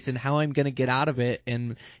headspace and how I'm going to get out of it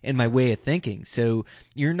and my way of thinking. So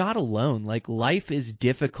you're not alone. Like, life is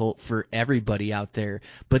difficult for everybody out there,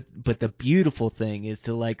 but the beautiful thing is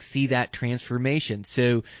to like see that transformation.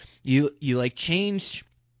 So you like changed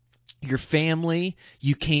your family.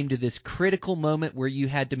 You came to this critical moment where you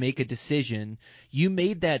had to make a decision. You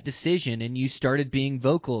made that decision and you started being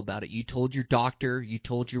vocal about it. You told your doctor, you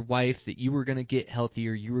told your wife that you were going to get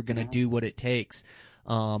healthier, you were going to do what it takes.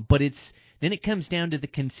 But then it comes down to the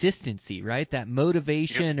consistency, right? That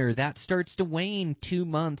motivation, or that starts to wane 2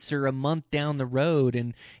 months or a month down the road,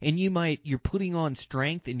 and you're putting on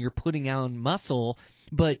strength and you're putting on muscle,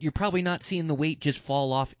 but you're probably not seeing the weight just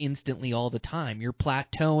fall off instantly all the time. You're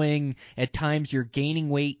plateauing. At times you're gaining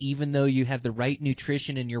weight even though you have the right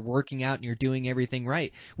nutrition and you're working out and you're doing everything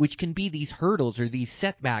right, which can be these hurdles or these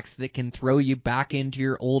setbacks that can throw you back into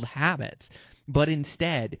your old habits. But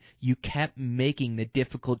instead, you kept making the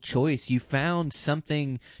difficult choice. You found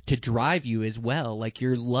something to drive you as well, like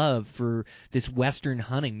your love for this Western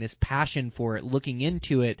hunting, this passion for it, looking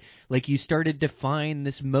into it. Like, you started to find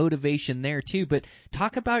this motivation there too. But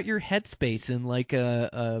talk about your headspace and like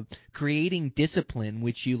creating discipline,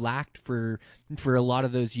 which you lacked for a lot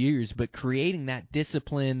of those years. But creating that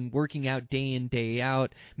discipline, working out day in, day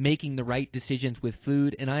out, making the right decisions with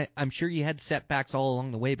food. And I'm sure you had setbacks all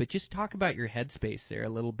along the way, but just talk about your headspace there a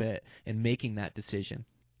little bit and making that decision.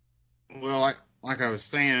 Well, like I was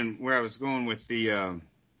saying, where I was going with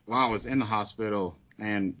while I was in the hospital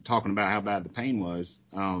and talking about how bad the pain was,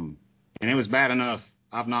 and it was bad enough.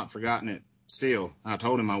 I've not forgotten it still. I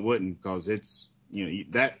told him I wouldn't, because it's,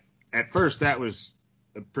 that at first that was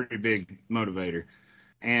a pretty big motivator.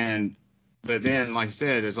 But then, like I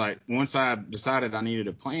said, it's like once I decided I needed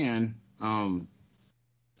a plan, I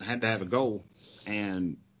had to have a goal.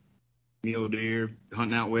 And mule deer,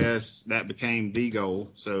 hunting out west, that became the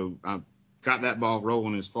goal. So I got that ball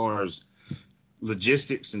rolling as far as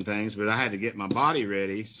logistics and things, but I had to get my body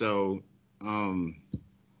ready. So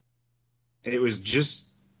it was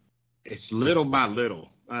just, it's little by little.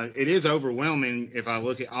 It is overwhelming if I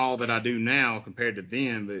look at all that I do now compared to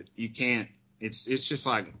then, but you can't, it's just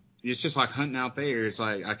like hunting out there. It's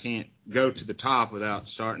like I can't go to the top without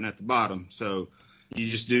starting at the bottom. So you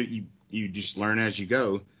just learn as you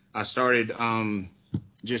go. I started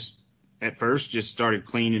just started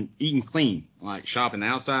eating clean, like shopping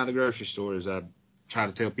outside the grocery store, as I try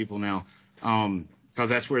to tell people now, because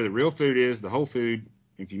that's where the real food is, the whole food.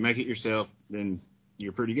 If you make it yourself, then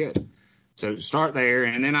you're pretty good. So start there,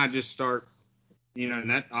 and then I just start, and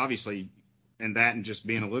that obviously, and just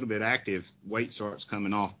being a little bit active, weight starts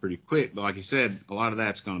coming off pretty quick. But like you said, a lot of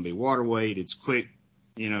that's going to be water weight. It's quick,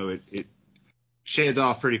 it sheds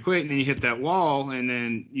off pretty quick, and then you hit that wall, and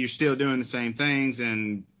then you're still doing the same things,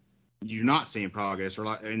 and you're not seeing progress,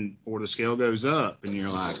 or the scale goes up, and you're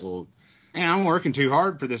like, well, man, I'm working too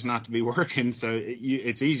hard for this not to be working. So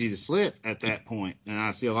it's easy to slip at that point, and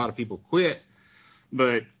I see a lot of people quit.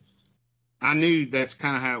 But I knew that's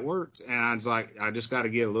kind of how it worked, and I was like, I just got to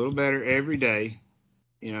get a little better every day,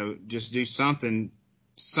 just do something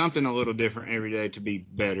a little different every day to be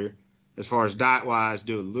better. As far as diet-wise,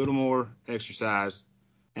 do a little more exercise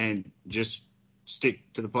and just stick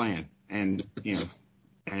to the plan. And,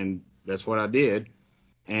 and that's what I did.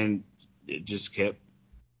 And it just kept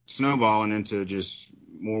snowballing into just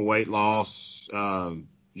more weight loss,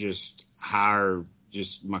 just higher,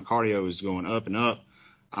 just my cardio was going up and up.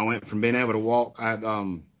 I went from being able to walk.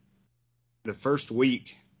 The first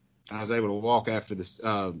week I was able to walk after this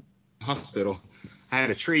hospital. I had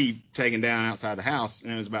a tree taken down outside the house,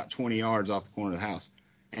 and it was about 20 yards off the corner of the house.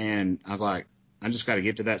 And I was like, I just got to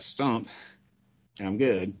get to that stump, and I'm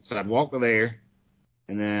good. So I'd walk there,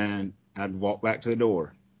 and then I'd walk back to the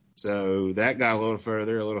door. So that got a little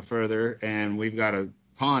further, and we've got a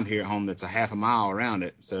pond here at home that's a half a mile around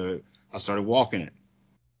it. So I started walking it,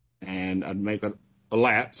 and I'd make a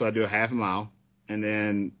lap. So I'd do a half a mile, and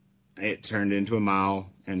then it turned into a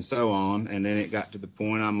mile, and so on. And then it got to the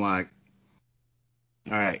point I'm like,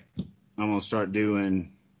 all right, I'm going to start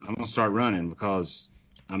running, because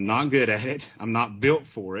I'm not good at it. I'm not built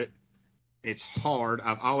for it. It's hard.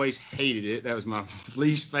 I've always hated it. That was my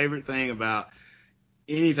least favorite thing about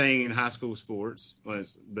anything in high school sports,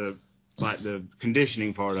 was the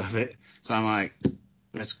conditioning part of it. So I'm like,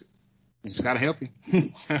 it's got to help you.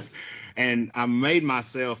 And I made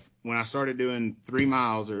myself, when I started doing 3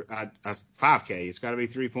 miles or 5K, it's got to be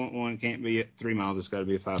 3.1. Can't be at 3 miles. It's got to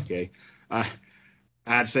be a 5K.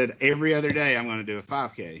 I said every other day I'm going to do a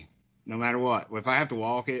 5K, no matter what. If I have to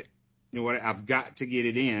walk it, what I've got to get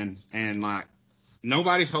it in, and like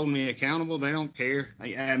nobody's holding me accountable. They don't care.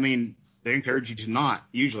 I mean, they encourage you to not.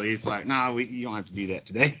 Usually, it's like, nah, you don't have to do that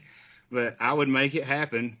today. But I would make it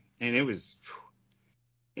happen, and it was,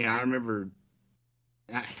 I remember,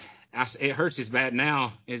 it hurts as bad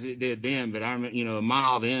now as it did then. But I remember, a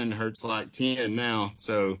mile then hurts like 10 now.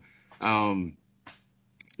 So,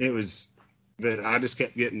 it was, but I just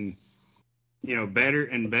kept getting, better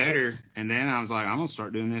and better. And then I was like, I'm gonna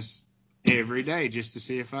start doing this every day just to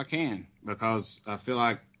see if I can, because I feel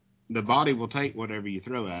like the body will take whatever you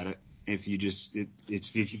throw at it. If you just,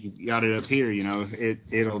 if you got it up here,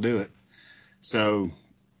 it'll do it. So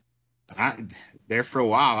there for a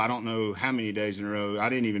while, I don't know how many days in a row, I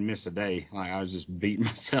didn't even miss a day. Like, I was just beating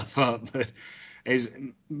myself up, but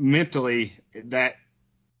mentally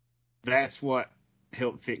that's what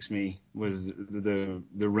helped fix me, was the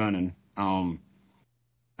running.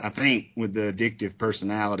 I think with the addictive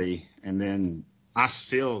personality, and then I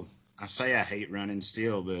say I hate running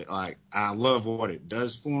still, but like I love what it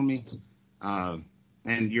does for me.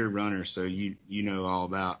 And you're a runner, so you know all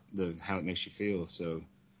about how it makes you feel. So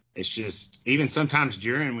it's just, even sometimes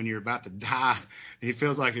during, when you're about to die, it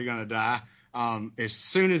feels like you're gonna die. As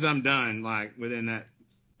soon as I'm done, like within that,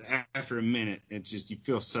 after a minute, it's just, you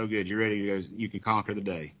feel so good. You're ready to go. You can conquer the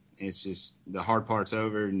day. It's just, the hard part's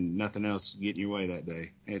over and nothing else get in your way that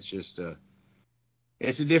day. It's just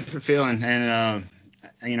it's a different feeling, and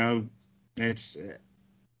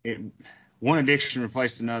one addiction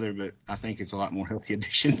replaced another, but I think it's a lot more healthy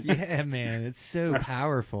addiction. Yeah, man, it's so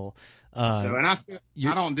powerful. So, and I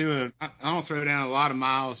don't throw down a lot of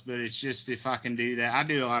miles, but it's just, if I can do that, I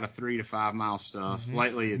do a lot of 3 to 5 mile stuff. Mm-hmm.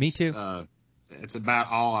 Lately, Me too. It's about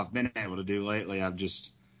all I've been able to do lately.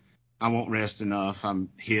 I won't rest enough. I'm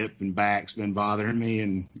hip and back's been bothering me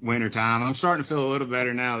in wintertime. I'm starting to feel a little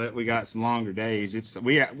better now that we got some longer days.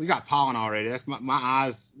 We got pollen already. That's my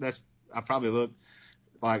eyes. I probably look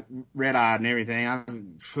like red eyed and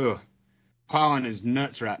everything. Pollen is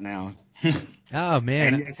nuts right now. Oh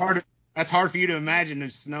man, and that's hard for you to imagine.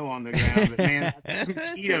 There's snow on the ground, but man,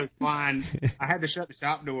 mosquitoes flying. I had to shut the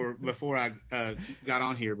shop door before I got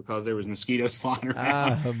on here because there was mosquitoes flying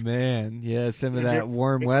around. oh man, yeah, some of that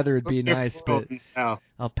warm weather would be nice, but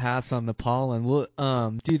I'll pass on the pollen. Well,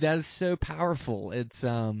 dude, that is so powerful. It's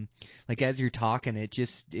like, as you're talking, it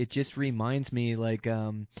just reminds me, like,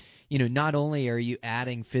 not only are you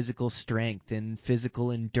adding physical strength and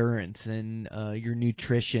physical endurance and your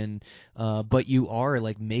nutrition, but you are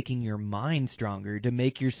like making your mind stronger to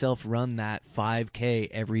make yourself run that 5K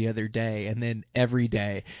every other day, and then every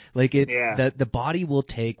day. Like, the body will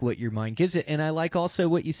take what your mind gives it. And I like also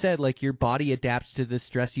what you said, like, your body adapts to the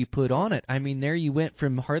stress you put on it. I mean, there you went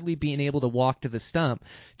from hardly being able to walk to the stump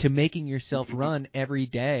to making yourself run every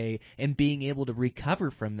day and being able to recover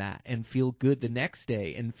from that and feel good the next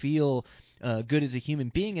day and feel good as a human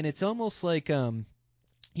being. And it's almost like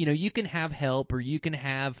you can have help, or you can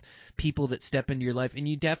have people that step into your life, and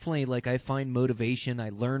you definitely, like, I find motivation. I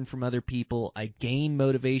learn from other people. I gain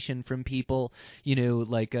motivation from people,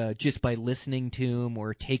 just by listening to them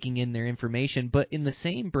or taking in their information. But in the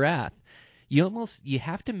same breath, you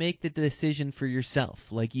have to make the decision for yourself.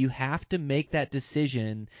 Like, you have to make that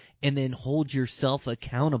decision and then hold yourself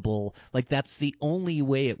accountable. Like, that's the only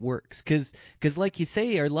way it works. Because like you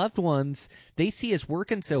say, our loved ones, they see us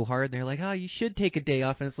working so hard, and they're like, oh, you should take a day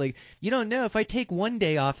off. And it's like, you don't know, if I take one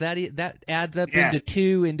day off, that adds up into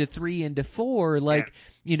 2, into 3, into 4. Like,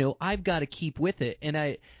 I've got to keep with it. And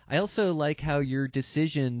I also like how your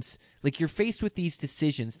decisions, like, you're faced with these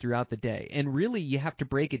decisions throughout the day, and really you have to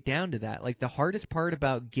break it down to that. Like, the hardest part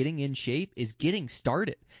about getting in shape is getting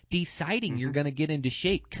started, deciding you're going to get into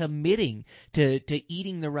shape, committing to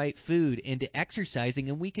eating the right food and to exercising,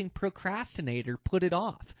 and we can procrastinate or put it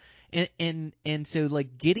off. And so,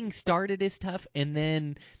 like, getting started is tough, and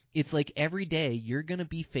then it's like every day you're going to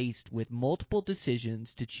be faced with multiple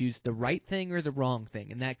decisions to choose the right thing or the wrong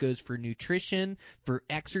thing. And that goes for nutrition, for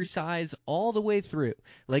exercise, all the way through.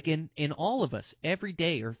 Like, in all of us, every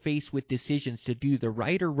day are faced with decisions to do the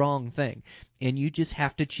right or wrong thing. And you just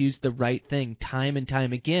have to choose the right thing time and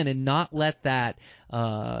time again, and not let that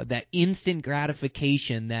instant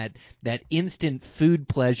gratification, that instant food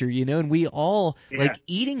pleasure, and we all, like,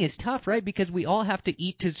 eating is tough, right? Because we all have to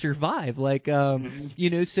eat to survive. Like,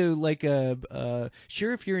 so, like,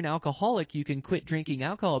 sure, if you're an alcoholic, you can quit drinking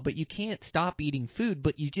alcohol, but you can't stop eating food.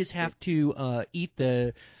 But you just have to eat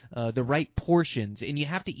the right portions, and you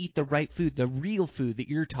have to eat the right food, the real food that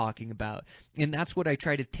you're talking about. And that's what I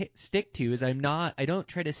try to stick to. Is I don't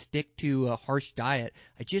try to stick to a harsh diet.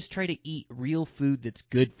 I just try to eat real food that's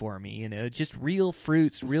good for me, just real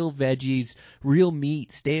fruits, real veggies, real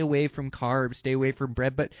meat, stay away from carbs, stay away from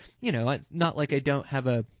bread. But, it's not like I don't have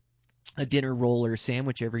a dinner roll or a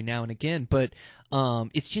sandwich every now and again, but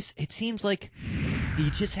it seems like you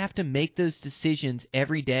just have to make those decisions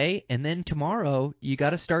every day, and then tomorrow you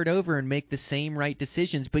got to start over and make the same right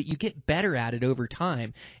decisions, but you get better at it over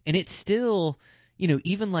time. And it's still,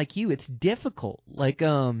 even like you, it's difficult. Like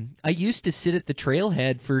I used to sit at the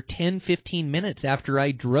trailhead for 10-15 minutes after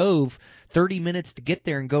I drove 30 minutes to get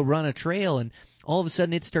there and go run a trail, and all of a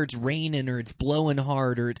sudden it starts raining, or it's blowing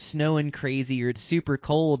hard, or it's snowing crazy, or it's super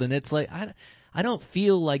cold, and it's like I don't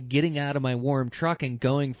feel like getting out of my warm truck and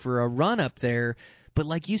going for a run up there. But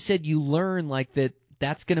like you said, you learn like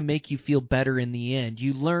that's going to make you feel better in the end.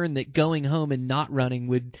 You learn that going home and not running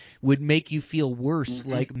would make you feel worse,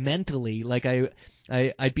 like mentally. Like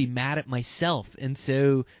I'd be mad at myself, and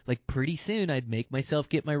so like pretty soon I'd make myself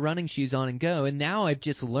get my running shoes on and go. And now I've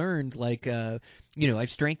just learned like I've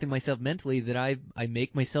strengthened myself mentally that I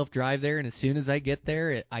make myself drive there, and as soon as I get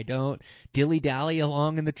there, I don't dilly-dally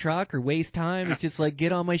along in the truck or waste time. It's just like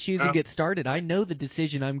get on my shoes and get started. I know the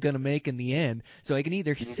decision I'm going to make in the end, so I can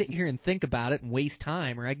either sit here and think about it and waste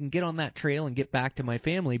time, or I can get on that trail and get back to my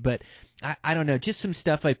family. But I don't know, just some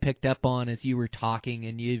stuff I picked up on as you were talking,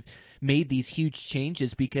 and you've made these huge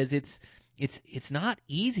changes, because it's not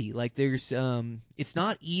easy. Like there's it's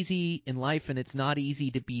not easy in life, and it's not easy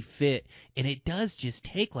to be fit, and it does just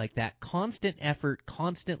take like that constant effort,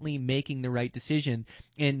 constantly making the right decision.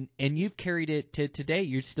 And you've carried it to today.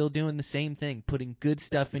 You're still doing the same thing, putting good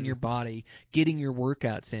stuff in your body, getting your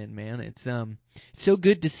workouts in, man. It's so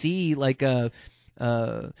good to see like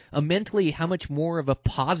mentally how much more of a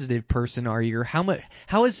positive person are you, or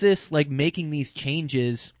how is this like making these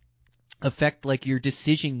changes affect like your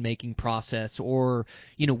decision making process, or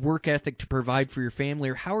work ethic to provide for your family,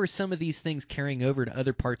 or how are some of these things carrying over to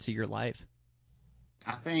other parts of your life?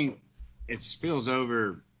 I think it spills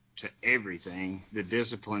over to everything, the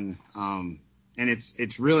discipline, and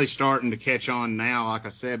it's really starting to catch on now, like I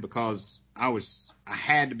said, because I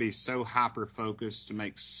had to be so hyper focused to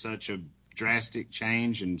make such a drastic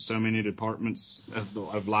change in so many departments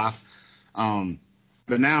of life,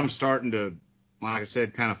 but now I'm starting to, like I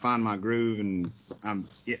said, kind of find my groove, and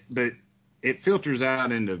but it filters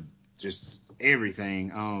out into just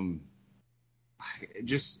everything.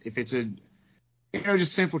 Just if it's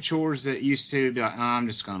just simple chores that used to be like, oh, I'm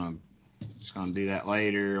just gonna do that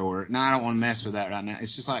later, or no, I don't want to mess with that right now.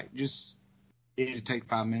 It's just like, it'll take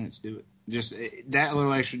 5 minutes to do it. Just that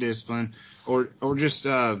little extra discipline, or just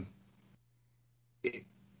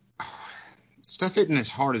stuff isn't as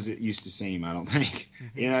hard as it used to seem, I don't think.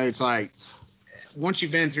 It's like, once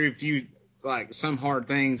you've been through some hard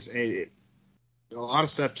things, a lot of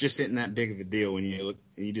stuff just isn't that big of a deal when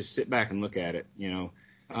you just sit back and look at it.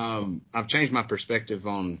 I've changed my perspective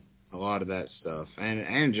on a lot of that stuff,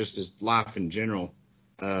 and just as life in general.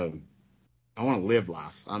 I want to live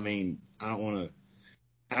life. I mean, I don't want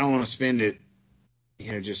to spend it,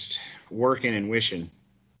 just working and wishing,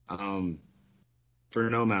 for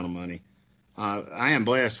no amount of money. I am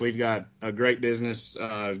blessed. We've got a great business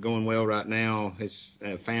going well right now. It's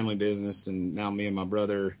a family business, and now me and my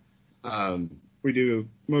brother, we do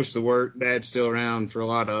most of the work. Dad's still around for a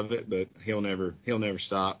lot of it, but he'll never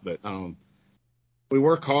stop. But we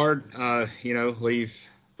work hard.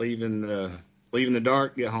 Leave in the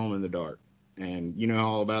dark, get home in the dark, and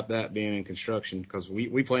all about that being in construction, because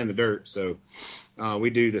we play in the dirt. So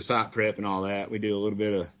we do the site prep and all that. We do a little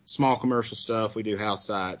bit of small commercial stuff. We do house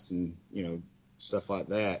sites and stuff like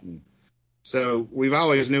that. And so we've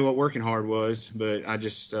always knew what working hard was, but I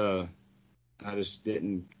just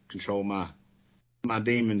didn't control my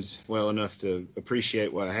demons well enough to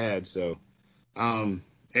appreciate what I had. So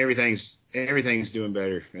everything's doing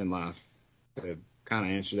better in life, to kind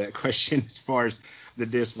of answer that question as far as the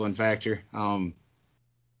discipline factor. And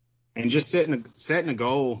just setting a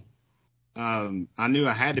goal. I knew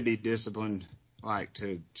I had to be disciplined, like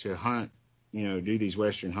to hunt, do these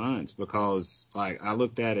Western hunts, because like I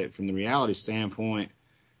looked at it from the reality standpoint.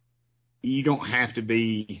 You don't have to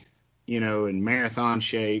be, in marathon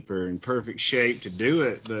shape or in perfect shape to do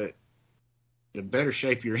it, but the better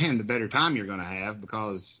shape you're in, the better time you're going to have,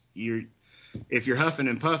 because if you're huffing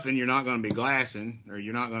and puffing, you're not going to be glassing, or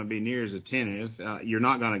you're not going to be near as attentive. You're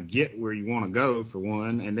not going to get where you want to go, for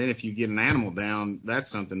one. And then if you get an animal down, that's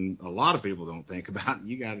something a lot of people don't think about.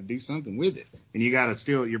 You got to do something with it, and you got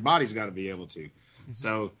to your body's got to be able to. Mm-hmm.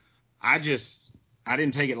 So I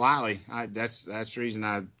didn't take it lightly. That's the reason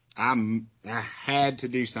I had to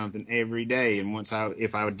do something every day. And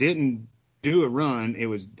if I didn't do a run,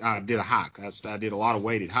 I did a hike. I did a lot of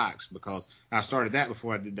weighted hikes because I started that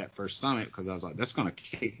before I did that first summit because I was like, that's going to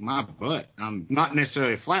kick my butt. I'm not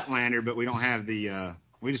necessarily a flatlander, but we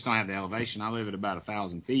just don't have the elevation. I live at about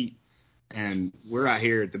 1,000 feet, and we're out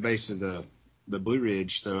here at the base of the Blue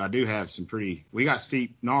Ridge, so I do have we got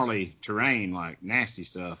steep, gnarly terrain, like nasty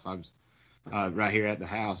stuff. I was right here at the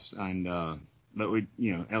house, and but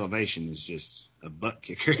elevation is just a butt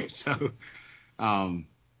kicker. So,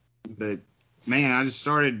 but man, I just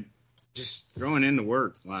started just throwing in the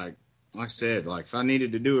work. Like I said, like if I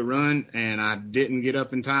needed to do a run and I didn't get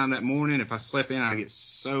up in time that morning, if I slept in,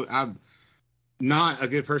 I'm not a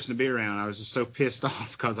good person to be around. I was just so pissed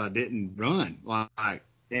off because I didn't run.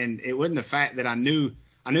 And it wasn't the fact that I knew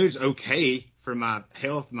it's okay for my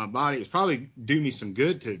health and my body. It was probably do me some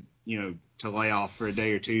good to lay off for a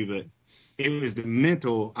day or two, but it was the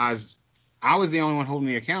mental. I was the only one holding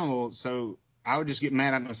me accountable, so I would just get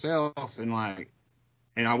mad at myself and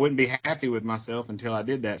I wouldn't be happy with myself until I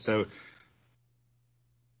did that. So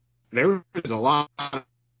there was a lot of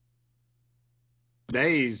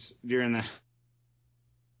days during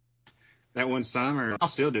that one summer. I'll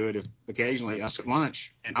still do it if occasionally I took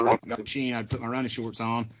lunch and I walked to the machine. I'd put my running shorts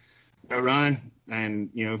on, go run,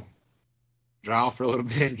 and dry off for a little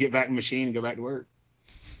bit, get back in the machine, and go back to work.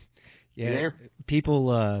 Yeah,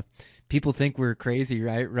 people think we're crazy,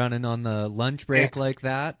 right? Running on the lunch break like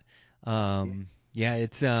that. Yeah,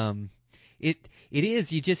 it's it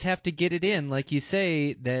is. You just have to get it in, like you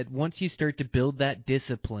say. That once you start to build that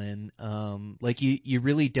discipline, like you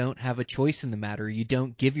really don't have a choice in the matter. You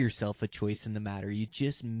don't give yourself a choice in the matter. You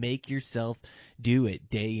just make yourself do it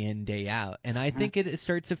day in, day out. And I think it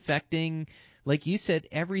starts affecting, like you said,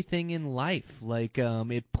 everything in life. Like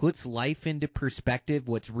it puts life into perspective,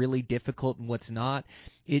 what's really difficult and what's not.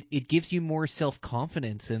 It gives you more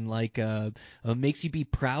self-confidence and makes you be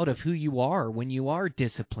proud of who you are when you are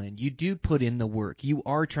disciplined. You do put in the work. You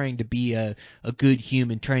are trying to be a good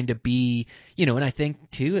human, trying to be, and I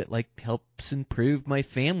think too it helps improve my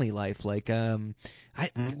family life.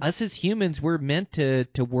 Us as humans, we're meant to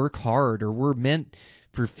work hard, or we're meant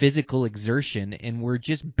for physical exertion, and we're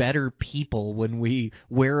just better people when we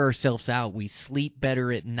wear ourselves out. We sleep better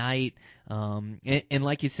at night, and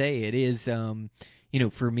like you say, it is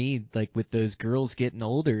for me, like with those girls getting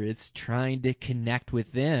older, it's trying to connect with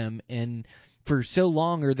them. And for so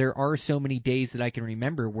long, or there are so many days that I can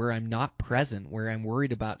remember where I'm not present, where I'm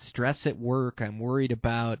worried about stress at work, I'm worried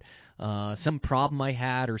about some problem I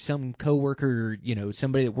had, or some coworker,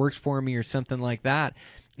 somebody that works for me or something like that.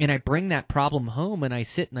 And I bring that problem home and I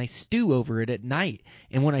sit and I stew over it at night.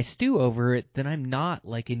 And when I stew over it, then I'm not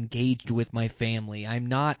engaged with my family. I'm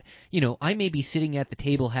not, I may be sitting at the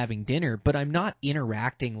table having dinner, but I'm not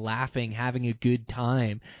interacting, laughing, having a good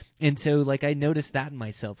time. And so I noticed that in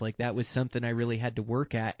myself. That was something I really had to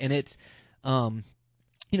work at. And it's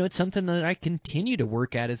it's something that I continue to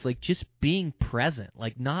work at, is just being present,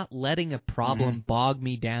 not letting a problem bog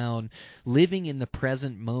me down, living in the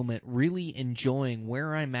present moment, really enjoying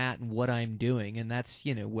where I'm at and what I'm doing. And that's,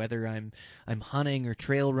 whether I'm hunting or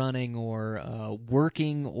trail running or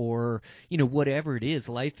working or, whatever it is.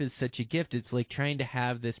 Life is such a gift. It's trying to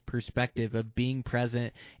have this perspective of being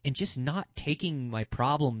present and just not taking my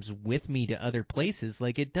problems with me to other places.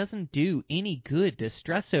 It doesn't do any good to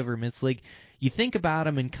stress over them. It's you think about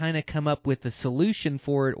them and kind of come up with a solution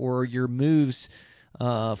for it, or your moves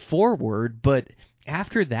forward. But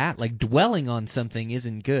after that, dwelling on something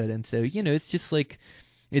isn't good. And so, it's just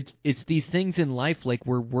it's these things in life,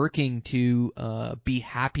 we're working to be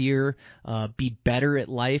happier, be better at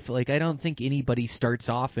life. I don't think anybody starts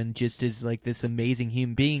off and just is this amazing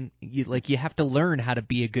human being. You have to learn how to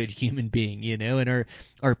be a good human being, and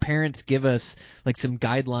our parents give us some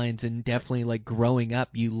guidelines, and definitely growing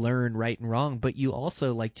up you learn right and wrong, but you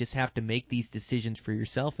also just have to make these decisions for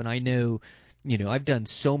yourself. And I know, I've done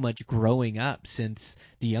so much growing up since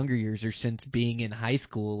the younger years, or since being in high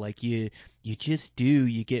school. You just do.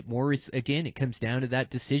 You get more. Again, it comes down to that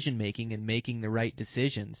decision making and making the right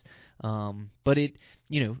decisions. But it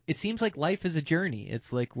seems like life is a journey.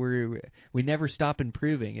 It's we never stop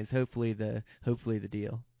improving. Is hopefully the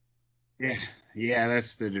deal. Yeah,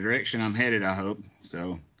 that's the direction I'm headed, I hope.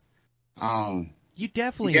 So, you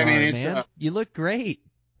definitely are, man. You look great.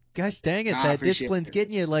 Gosh dang it, that discipline's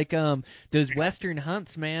getting you. Those Western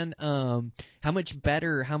hunts, man. How much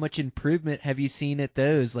better, how much improvement have you seen at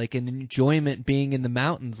those? An enjoyment being in the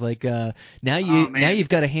mountains. Now you've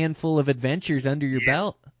got a handful of adventures under your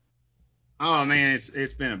belt. Oh man,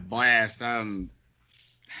 it's been a blast. I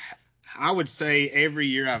would say every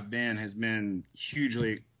year I've been has been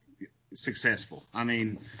hugely successful. I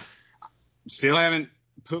mean, still haven't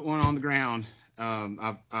put one on the ground.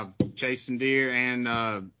 I've chased some deer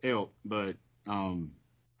and elk, but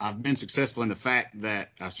I've been successful in the fact that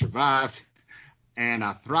I survived and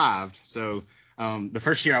I thrived. So the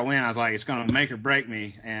first year I went, I was like, it's going to make or break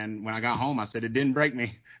me. And when I got home, I said it didn't break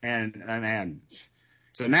me. And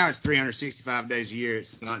so now it's 365 days a year.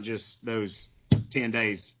 It's not just those 10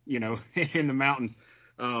 days, in the mountains.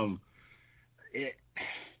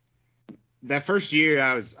 That first year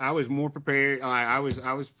I was more prepared. I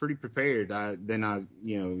was pretty prepared. I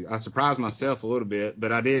surprised myself a little bit,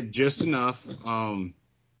 but I did just enough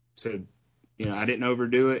to, I didn't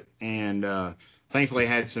overdo it. And thankfully I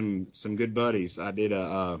had some good buddies. I did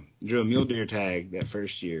drew a mule deer tag that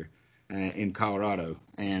first year in Colorado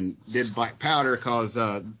and did black powder because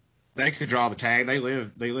they could draw the tag. They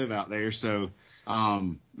live out there. So I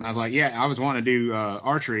was like, yeah, I was wanting to do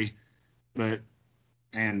archery,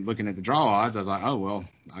 and looking at the draw odds, I was like, oh, well,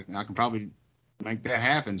 I can probably make that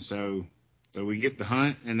happen. So we get the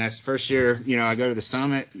hunt, and that's the first year, I go to the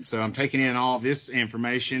summit. So I'm taking in all this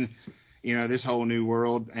information, this whole new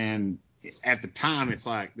world. And at the time, it's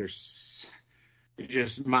like there's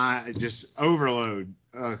just overload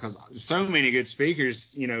because so many good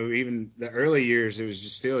speakers, even the early years, it was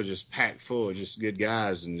still packed full of just good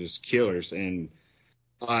guys and just killers. And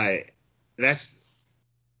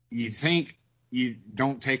you think you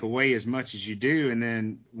don't take away as much as you do. And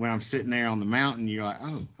then when I'm sitting there on the mountain, you're like,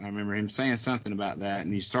 oh, I remember him saying something about that.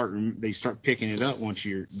 And they start picking it up once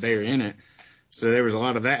you're there in it. So there was a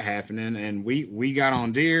lot of that happening. And we got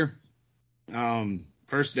on deer.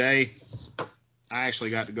 First day, I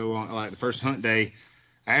actually got to go on, the first hunt day,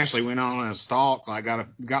 I actually went on a stalk. I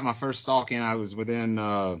got my first stalk in. I was within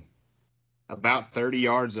about 30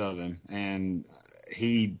 yards of him. And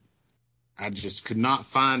I just could not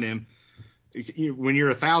find him. When you're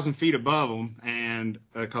 1,000 feet above them, and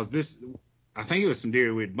because I think it was some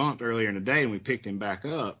deer we'd bumped earlier in the day, and we picked him back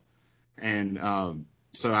up, and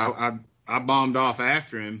so I bombed off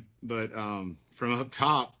after him, but from up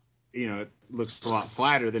top, it looks a lot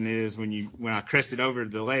flatter than it is when I crested over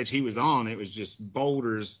the ledge he was on. It was just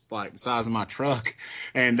boulders like the size of my truck,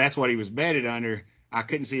 and that's what he was bedded under. I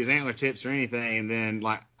couldn't see his antler tips or anything, and then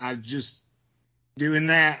I just doing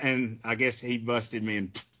that, and I guess he busted me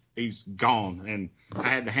and he's gone, and I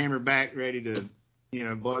had the hammer back ready to,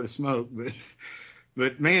 blow the smoke.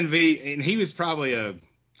 But man, and he was probably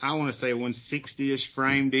I want to say a 160-ish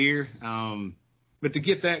frame deer. But to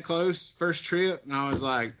get that close, first trip, and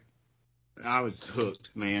I was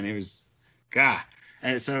hooked, man. It was, God.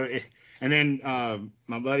 And so, and then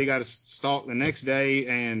my buddy got a stalk the next day,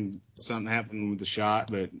 and something happened with the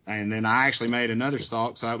shot. And then I actually made another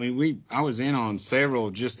stalk. So I was in on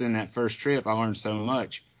several just in that first trip. I learned so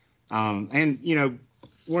much. And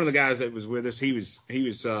one of the guys that was with us, he's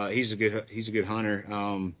a good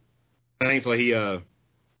hunter. Thankfully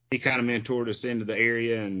he kind of mentored us into the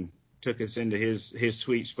area and took us into his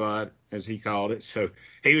sweet spot, as he called it. So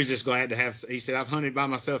he was just glad to have. He said, I've hunted by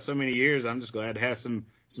myself so many years, I'm just glad to have some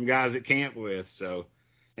guys at camp with. So,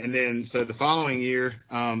 and then so the following year,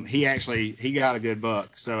 he got a good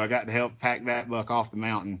buck. So I got to help pack that buck off the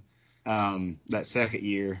mountain that second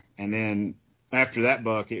year, and then after that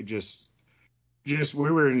buck, it just we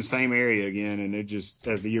were in the same area again, and it just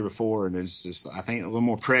as the year before, and it's just I think a little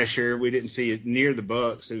more pressure. We didn't see it near the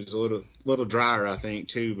bucks. It was a little drier, I think,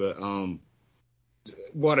 too. But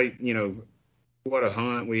what a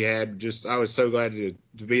hunt we had. I was so glad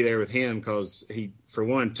to be there with him because he, for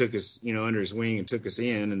one, took us under his wing and took us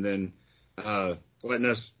in, and then letting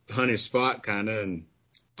us hunt his spot kind of, and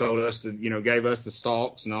told us to gave us the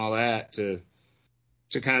stalks and all that to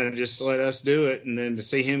kind of just let us do it. And then to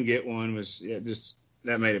see him get one was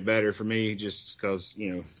that made it better for me, just because,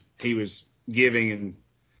 he was giving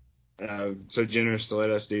and so generous to let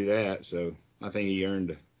us do that. So I think he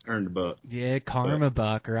earned a buck. Yeah, karma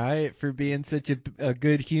buck, right? For being such a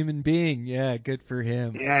good human being. Yeah, good for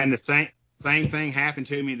him. Yeah, and the same thing happened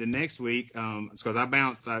to me the next week. It's because I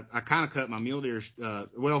bounced. I kind of cut my mule deer.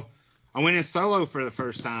 I went in solo for the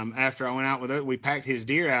first time after I went out with it. We packed his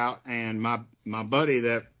deer out, and my buddy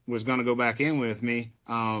that was going to go back in with me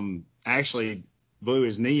actually blew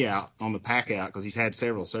his knee out on the pack out because he's had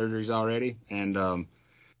several surgeries already, and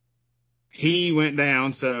he went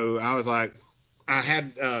down. So I was like, I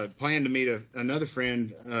had planned to meet another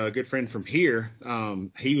friend, a good friend from here.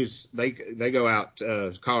 They go out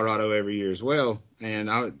to Colorado every year as well, and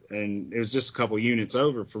it was just a couple units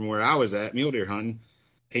over from where I was at mule deer hunting.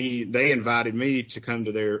 They invited me to come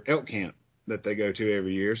to their elk camp that they go to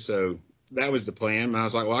every year. So that was the plan. And I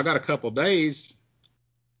was like, well, I got a couple days.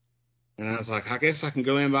 And I was like, I guess I can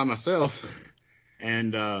go in by myself.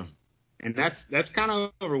 And And that's kind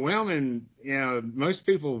of overwhelming. You know, most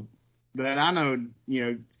people that I know, you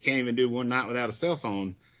know, can't even do one night without a cell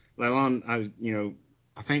phone, let alone,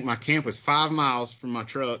 I think my camp was 5 miles from my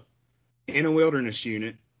truck in a wilderness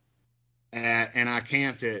unit, and I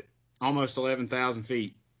camped at almost 11,000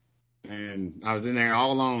 feet, and I was in there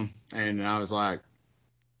all alone, and I was like,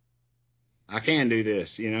 I can do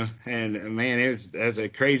this, you know. And man, that's a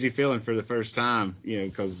crazy feeling for the first time, you know,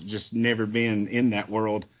 because just never been in that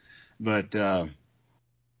world. But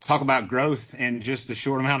talk about growth in just a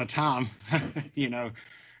short amount of time. You know,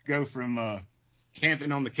 go from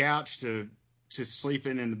camping on the couch to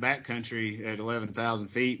sleeping in the backcountry at 11,000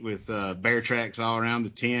 feet with bear tracks all around the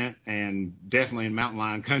tent, and definitely in mountain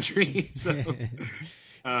lion country. So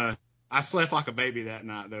I slept like a baby that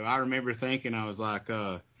night, though. I remember thinking, I was like,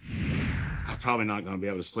 I'm probably not going to be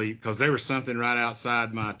able to sleep, because there was something right outside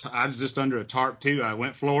I was just under a tarp too. I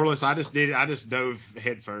went floorless. I just dove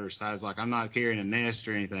head first. I was like, I'm not carrying a nest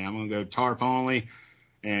or anything. I'm going to go tarp only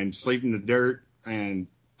and sleep in the dirt. And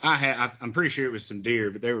I'm pretty sure it was some deer,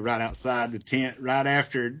 but they were right outside the tent right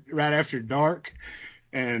after dark.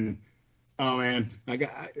 And oh man,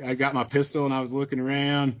 I got my pistol and I was looking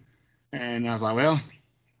around, and I was like, well,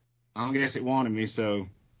 I don't guess it wanted me. So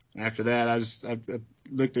after that, I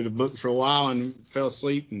looked at a book for a while and fell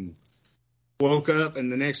asleep, and woke up.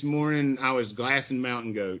 And the next morning I was glassing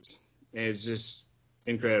mountain goats. It's just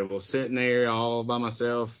incredible, sitting there all by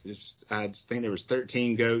myself. I think there was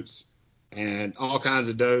 13 goats and all kinds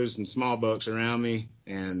of does and small bucks around me.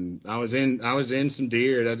 And I was in some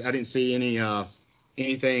deer. I didn't see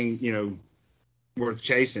anything, you know, worth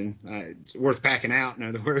chasing, worth packing out, in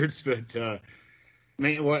other words. But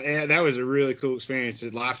man, that was a really cool experience.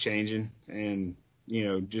 It's life changing, and you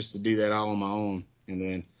know, just to do that all on my own. And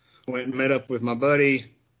then went and met up with my buddy,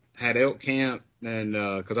 had elk camp, and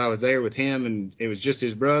because I was there with him, and it was just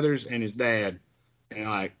his brothers and his dad, and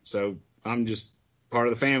like, so I'm just part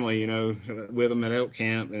of the family, you know, with them at elk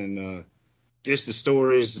camp. And just the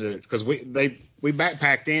stories, because we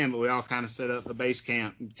backpacked in, but we all kind of set up a base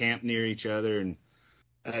camp near each other, and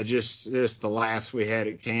just the laughs we had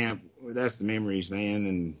at camp. That's the memories, man.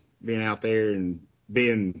 And being out there and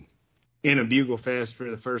being in a bugle fest for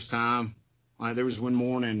the first time. Like, there was one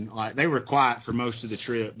morning, like, they were quiet for most of the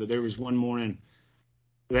trip, but there was one morning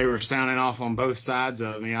they were sounding off on both sides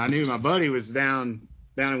of me. I knew my buddy was down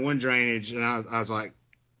in one drainage, and I was like,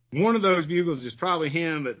 one of those bugles is probably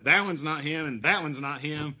him, but that one's not him, and that one's not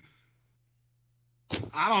him.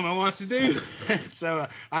 I don't know what to do. So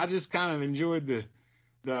I just kind of enjoyed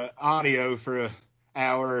the audio for an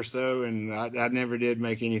hour or so, and I never did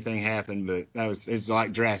make anything happen, but it's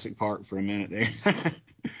like Jurassic Park for a minute there.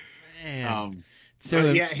 Man,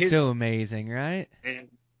 so amazing, right? And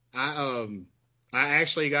I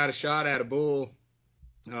actually got a shot at a bull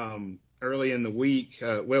early in the week.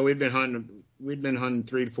 Well, we'd been hunting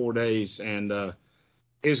 3 to 4 days, and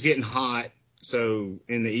it was getting hot. So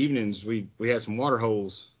in the evenings we had some water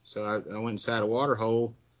holes. So I went inside a water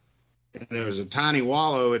hole, and there was a tiny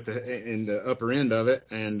wallow in the upper end of it,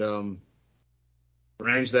 and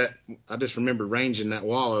ranged that. I just remember ranging that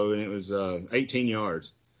wallow, and it was 18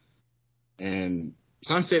 yards. And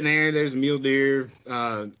so I'm sitting there. There's a mule deer,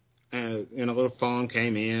 and a little fawn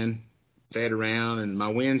came in, fed around, and my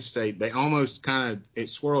wind stayed. They almost it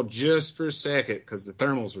swirled just for a second because the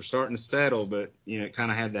thermals were starting to settle, but you know, it kind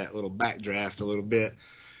of had that little backdraft a little bit.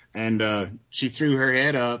 And she threw her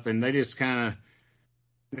head up, and they just kind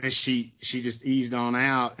of, she just eased on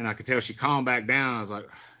out, and I could tell she calmed back down. I was like,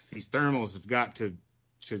 these thermals have got to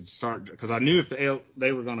start, because I knew if the elk,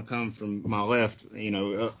 they were going to come from my left, you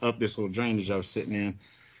know, up this little drainage I was sitting in.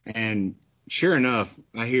 And sure enough,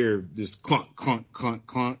 I hear this clunk, clunk, clunk,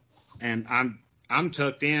 clunk, and I'm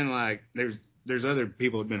tucked in. Like, there's other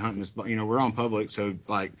people who've been hunting this, you know, we're on public, so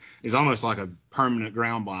like it's almost like a permanent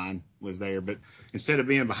ground blind was there. But instead of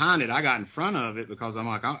being behind it, I got in front of it, because I'm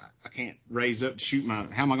like, I can't raise up to shoot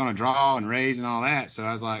how am I going to draw and raise and all that? So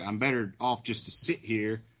I was like, I'm better off just to sit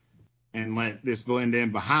here and let this blend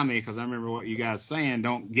in behind me, because I remember what you guys saying,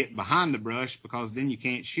 don't get behind the brush, because then you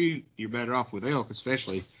can't shoot. You're better off with elk,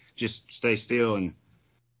 especially. Just stay still and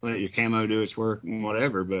let your camo do its work and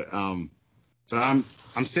whatever. But so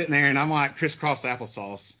I'm sitting there, and I'm like crisscross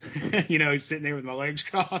applesauce, you know, sitting there with my legs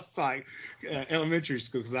crossed, like elementary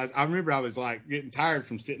school. Because I remember I was like getting tired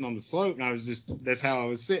from sitting on the slope, and that's how I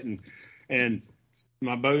was sitting. And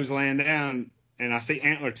my bow's laying down, and I see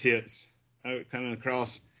antler tips coming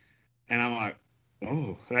across. And I'm like,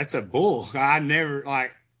 oh, that's a bull. I never,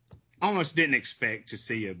 almost didn't expect to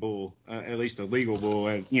see a bull, at least a legal bull,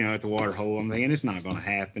 at the water hole. I'm thinking it's not going to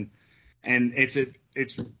happen. And it's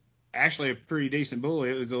actually a pretty decent bull.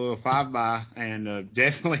 It was a little 5x, and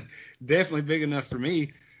definitely big enough for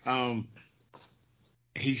me.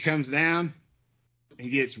 He comes down, he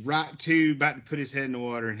gets right to about to put his head in the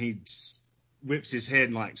water, and he whips his head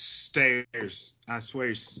and like stares. I swear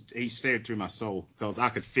he stared through my soul because I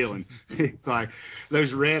could feel him. It's like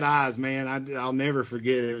those red eyes, man. I'll never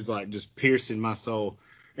forget it. It was like just piercing my soul.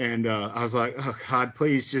 And I was like, oh God,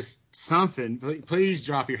 please, just something. Please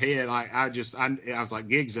drop your head. Like I was like,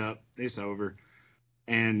 gig's up, it's over.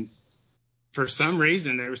 And for some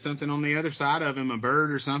reason, there was something on the other side of him, a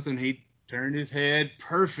bird or something. He turned his head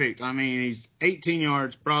perfect. I mean, he's 18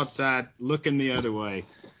 yards broadside, looking the other way.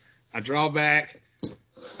 I draw back.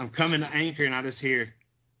 I'm coming to anchor, and I just hear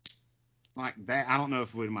like that. I don't know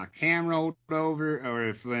if when my cam rolled over or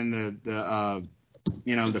if when the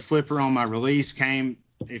flipper on my release came,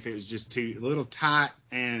 if it was just too a little tight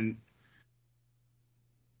and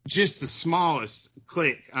just the smallest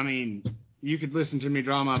click. I mean, you could listen to me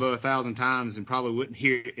draw my bow 1,000 times and probably wouldn't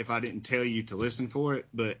hear it if I didn't tell you to listen for it.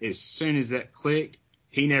 But as soon as that clicked,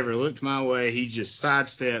 he never looked my way. He just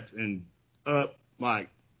sidestepped and up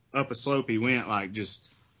a slope he went, like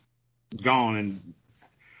just gone. And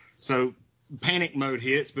so panic mode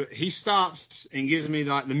hits, but he stops and gives me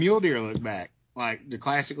like the mule deer look back, like the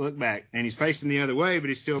classic look back, and he's facing the other way, but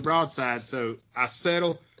he's still broadside. So I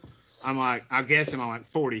settle. I guess I'm like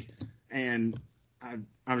 40, and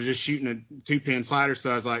I was just shooting a 2-pin slider.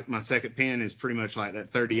 So I was like, my second pin is pretty much like that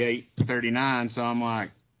 38, 39. So I'm like,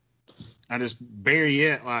 I just bury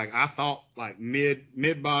it. Like I thought like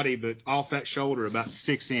mid body, but off that shoulder about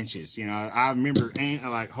 6 inches. You know, I remember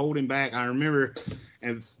like holding back. I remember,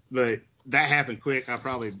 but that happened quick. I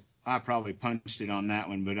probably punched it on that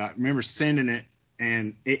one, but I remember sending it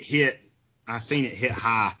and it hit. I seen it hit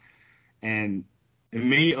high, and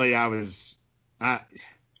immediately I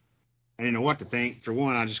didn't know what to think. For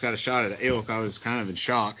one, I just got a shot at an elk. I was kind of in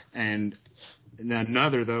shock, and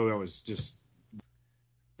another though, I was just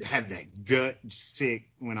had that gut sick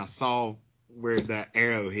when I saw where that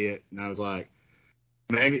arrow hit, and I was like,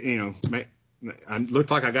 maybe I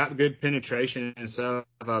looked like I got good penetration and stuff,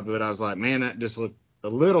 but I was like, man, that just looked a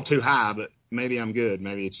little too high, but maybe I'm good.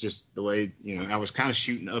 Maybe it's just the way, I was kind of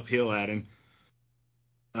shooting uphill at him,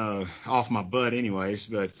 off my butt anyways.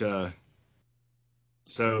 But,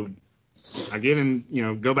 so I give him,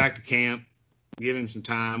 go back to camp, give him some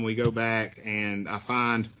time. We go back, and I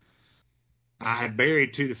find I had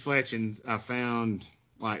buried to the fletchings. I found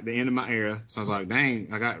like the end of my arrow. So I was like, dang,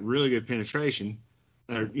 I got really good penetration,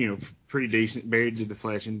 pretty decent, buried to the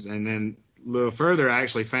fletchings. And then a little further, I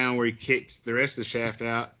actually found where he kicked the rest of the shaft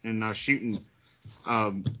out, and I was shooting,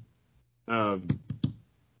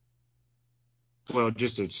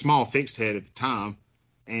 just a small fixed head at the time,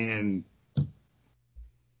 and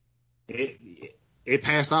it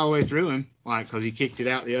passed all the way through him, like, cause he kicked it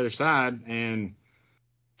out the other side. And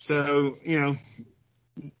so,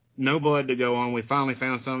 no blood to go on. We finally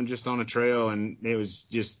found something just on a trail, and it was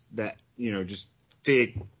just that, just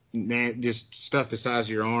thick, man, just stuff the size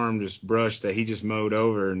of your arm, just brush that he just mowed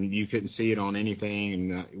over, and you couldn't see it on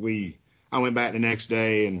anything. And I went back the next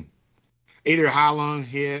day, and either a high lung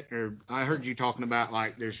hit, or I heard you talking about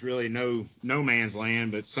like there's really no man's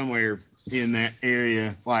land, but somewhere in that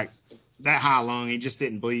area, like that high lung, he just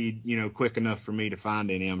didn't bleed, quick enough for me to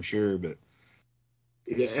find any, I'm sure. But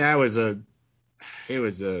it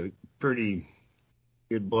was a pretty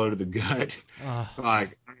good blow to the gut.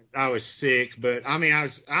 Like I was sick, but I mean,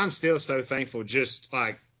 I'm still so thankful. Just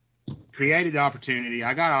like created the opportunity.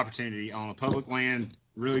 I got opportunity on a public land,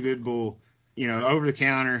 really good bull, over the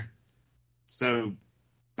counter. So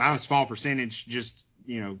I'm a small percentage, just,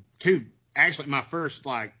 actually my first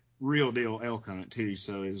like real deal elk hunt too.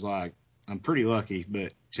 So it was like, I'm pretty lucky,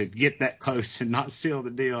 but to get that close and not seal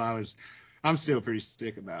the deal, I'm still pretty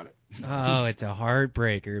sick about it. Oh, it's a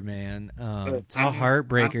heartbreaker, man. It's a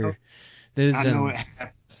heartbreaker. I know it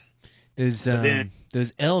happens.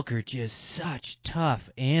 Those elk are just such tough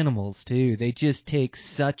animals too. They just take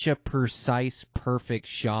such a precise, perfect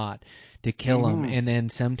shot to kill them, and then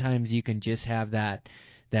sometimes you can just have that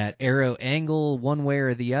arrow angle one way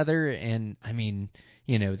or the other, and I mean,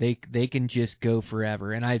 they can just go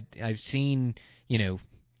forever. And I've seen,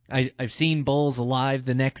 I've seen bulls alive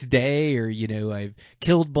the next day, or I've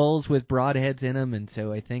killed bulls with broadheads in them, and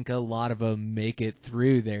so I think a lot of them make it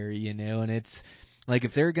through there, and it's like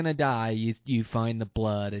if they're gonna die, you find the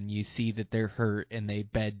blood and you see that they're hurt and they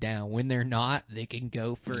bed down. When they're not, they can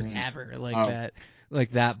go forever that.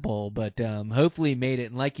 like that bull, but hopefully made it.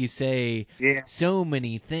 And like you say, Yeah. so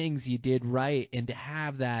many things you did right, and to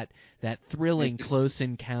have that thrilling It's, close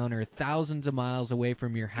encounter thousands of miles away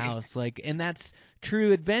from your house, like, and that's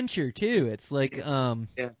true adventure too. It's like yeah.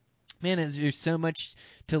 man, there's so much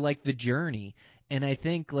to like the journey, and I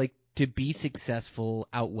think like to be successful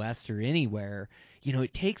out west or anywhere,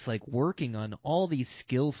 it takes like working on all these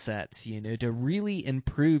skill sets, to really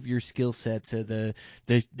improve your skill sets of the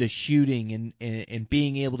shooting and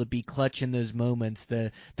being able to be clutch in those moments,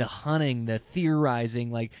 the hunting, the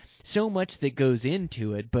theorizing, like so much that goes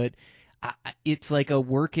into it, but it's like a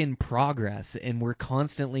work in progress, and we're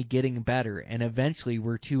constantly getting better, and eventually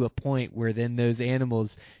we're to a point where then those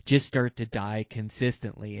animals just start to die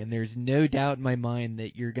consistently. And there's no doubt in my mind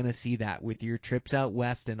that you're going to see that with your trips out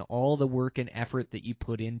west and all the work and effort that you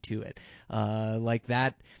put into it. Like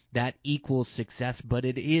that equals success. But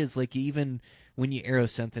it is like, even when you arrow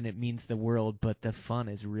something, it means the world, but the fun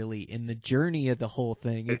is really in the journey of the whole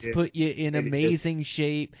thing. It's put you in amazing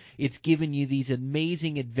shape. It's given you these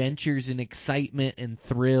amazing adventures and excitement and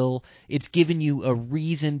thrill. It's given you a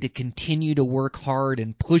reason to continue to work hard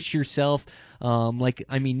and push yourself.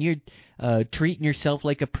 You're treating yourself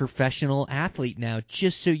like a professional athlete now,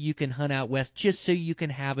 just so you can hunt out west, just so you can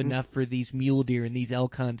have enough for these mule deer and these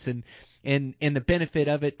elk hunts. And the benefit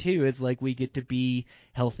of it too is like we get to be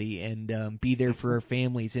healthy and be there for our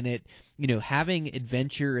families. And it, having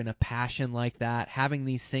adventure and a passion like that, having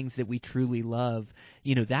these things that we truly love,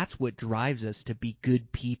 that's what drives us to be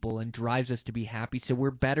good people and drives us to be happy. So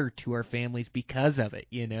we're better to our families because of it,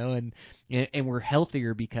 and we're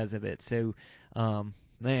healthier because of it. So,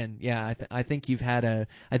 man, yeah, I think you've had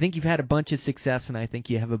a bunch of success, and I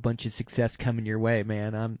think you have a bunch of success coming your way,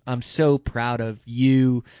 man. I'm so proud of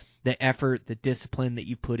you, the effort, the discipline that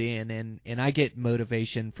you put in, and I get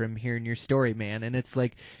motivation from hearing your story, man. And it's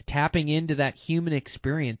like tapping into that human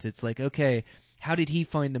experience. It's like, okay, how did he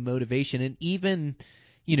find the motivation? And even,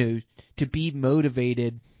 to be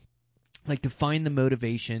motivated, like to find the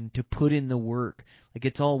motivation, to put in the work, like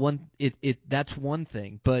it's all one, that's one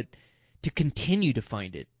thing, but to continue to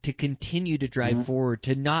find it, to continue to drive forward,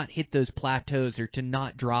 to not hit those plateaus or to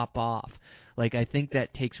not drop off. Like, I think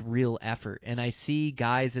that takes real effort. And I see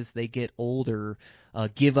guys as they get older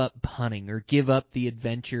give up hunting or give up the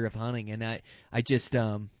adventure of hunting. And I just,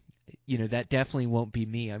 that definitely won't be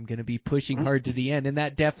me. I'm going to be pushing hard to the end. And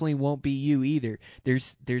that definitely won't be you either.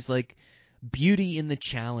 There's like beauty in the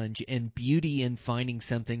challenge and beauty in finding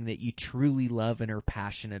something that you truly love and are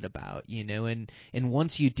passionate about, and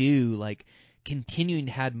once you do, like, continuing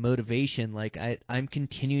to have motivation, like I'm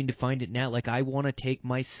continuing to find it now. Like, I want to take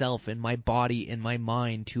myself and my body and my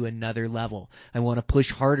mind to another level. I want to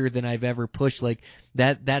push harder than I've ever pushed. Like,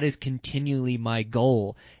 that is continually my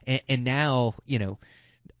goal. And now,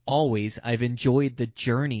 always, I've enjoyed the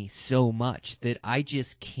journey so much that I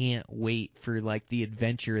just can't wait for like the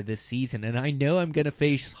adventure of this season. And I know I'm going to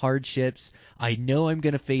face hardships. I know I'm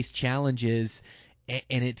going to face challenges,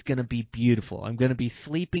 and it's going to be beautiful. I'm going to be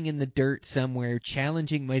sleeping in the dirt somewhere,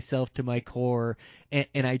 challenging myself to my core.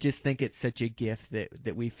 And I just think it's such a gift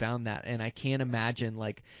that we found that. And I can't imagine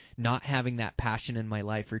like not having that passion in my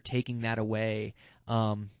life or taking that away.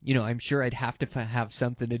 I'm sure I'd have to have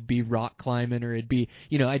something. It'd be rock climbing, or it'd be,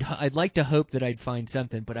 I'd like to hope that I'd find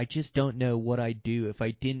something, but I just don't know what I'd do if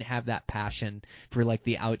I didn't have that passion for like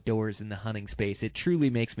the outdoors and the hunting space. It truly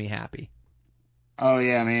makes me happy. Oh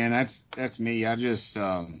yeah, man, that's me. I just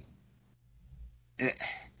it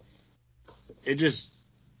it just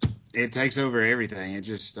it takes over everything. It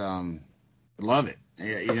just love it.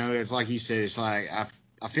 It's like you said. It's like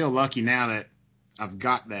I feel lucky now that I've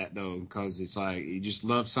got that though, because it's like you just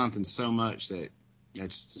love something so much that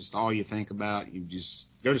that's just all you think about. You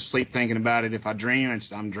just go to sleep thinking about it. If I dream,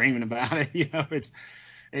 I'm dreaming about it.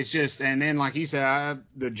 It's just, and then like you said,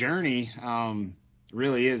 the journey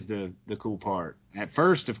really is the cool part. At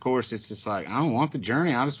first, of course, it's just like I don't want the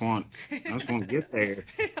journey. I just want to get there.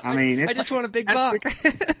 I mean, I just want a big buck.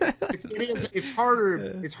 It's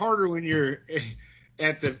harder. It's harder when you're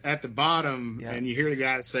at the bottom, Yeah. and you hear the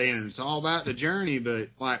guy saying it's all about the journey. But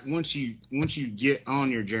like once you get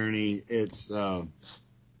on your journey, it's a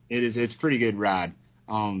pretty good ride.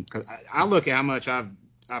 'Cause I look at how much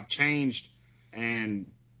I've changed and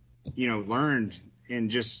learned in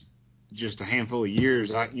just a handful of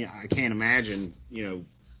years. I can't imagine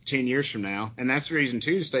 10 years from now. And that's the reason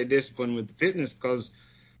too to stay disciplined with the fitness, because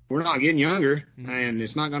we're not getting younger, and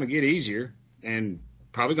it's not going to get easier, and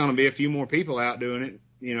probably going to be a few more people out doing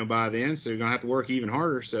it, by then. So you're going to have to work even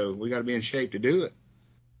harder. So we got to be in shape to do it.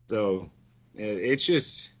 So it's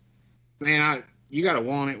just, man, you got to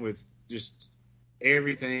want it with just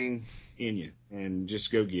everything in you, and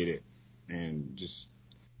just go get it. And just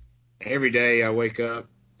every day I wake up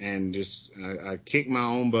and just I kick my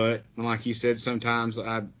own butt. And like you said, sometimes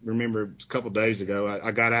I remember a couple days ago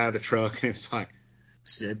I got out of the truck and it's like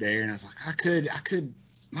stood there and I was like I could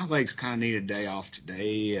my legs kind of need a day off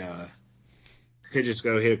today. I could just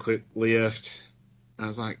go hit a quick lift. I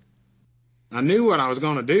was like, I knew what I was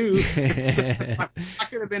going to do. So I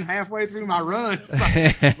could have been halfway through my run.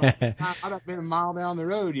 I'd have been a mile down the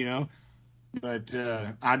road, you know. But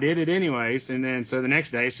I did it anyways. And then so the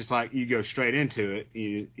next day, it's just like you go straight into it.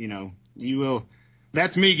 You know, you will.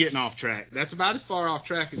 That's me getting off track. That's about as far off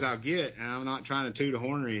track as I'll get. And I'm not trying to toot a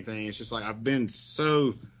horn or anything. It's just like I've been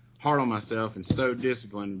so hard on myself and so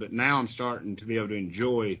disciplined. But now I'm starting to be able to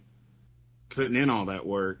enjoy putting in all that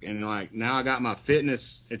work. And like now I got my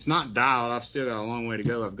fitness, it's not dialed. I've still got a long way to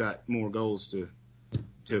go. I've got more goals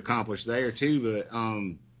to accomplish there too. But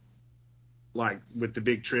like with the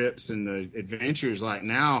big trips and the adventures, like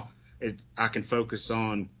now I can focus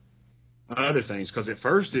on other things. Cause at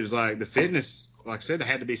first it was like the fitness, like I said, I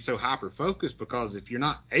had to be so hyper focused because if you're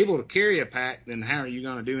not able to carry a pack, then how are you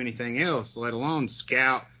going to do anything else, let alone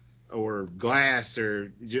scout or glass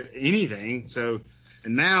or anything? So,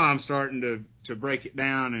 and now I'm starting to break it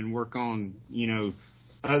down and work on, you know,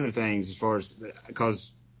 other things as far as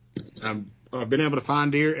because I've been able to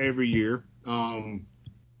find deer every year and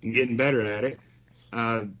getting better at it.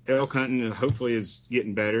 Elk hunting hopefully is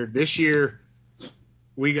getting better. This year I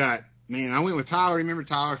went with Tyler. Remember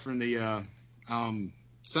Tyler from the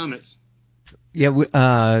Summits? Yeah.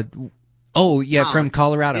 Tyler. From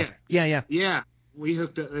Colorado. Yeah. Yeah. We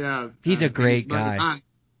hooked up. He's a great guy. Ryan.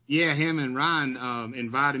 Yeah, him and Ryan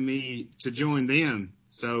invited me to join them.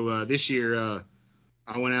 So this year I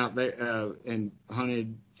went out there and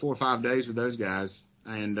hunted 4 or 5 days with those guys,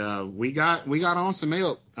 and we got on some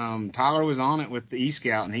elk. Tyler was on it with the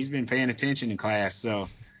E-Scout, and he's been paying attention in class. So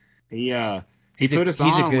he put us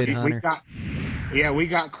on. He's a good hunter. We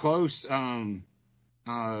got close.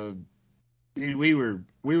 We were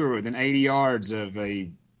within 80 yards of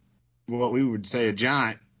what we would say a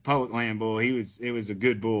giant public land bull. It was a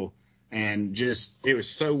good bull, and just it was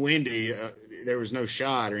so windy. There was no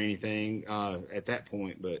shot or anything at that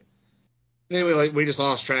point. But anyway, we just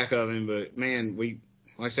lost track of him. But man, like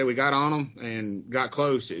I said, we got on him and got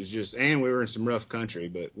close. It was just, and we were in some rough country,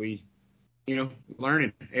 but we, you know,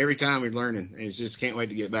 learning every time we're learning. And it's just can't wait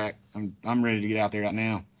to get back. I'm ready to get out there right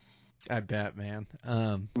now. I bet, man.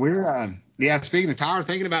 We're speaking of Tyler,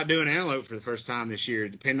 thinking about doing antelope for the first time this year,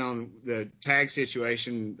 depending on the tag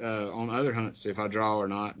situation on other hunts, if I draw or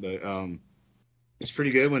not. But it's pretty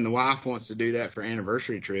good when the wife wants to do that for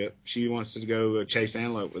anniversary trip. She wants to go chase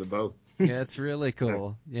antelope with a bow. Yeah, that's really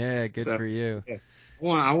cool. Yeah, good for you. Yeah.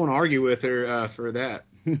 I want to argue with her for that.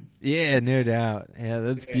 Yeah, no doubt. Yeah,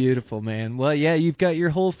 that's beautiful, man. Well, yeah, you've got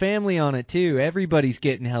your whole family on it too. Everybody's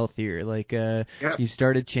getting healthier. Like you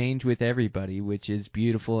started change with everybody, which is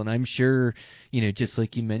beautiful. And I'm sure, you know, just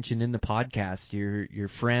like you mentioned in the podcast, your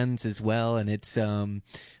friends as well, and it's addictive,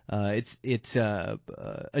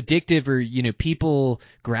 or you know, people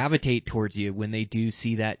gravitate towards you when they do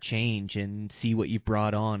see that change and see what you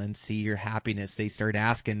brought on and see your happiness. They start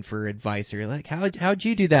asking for advice, or like, how'd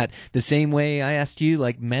you do that? The same way I asked you,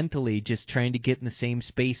 like mentally, just trying to get in the same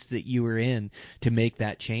space that you were in to make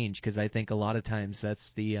that change. Because I think a lot of times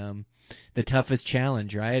that's the toughest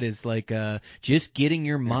challenge, right? Is like just getting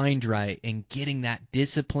your mind right and getting that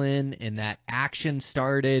discipline and that action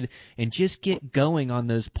started and just get going on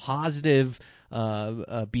those positive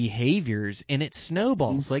behaviors, and it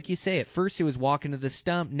snowballs. Like you say, at first it was walking to the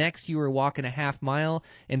stump, next you were walking a half mile,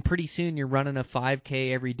 and pretty soon you're running a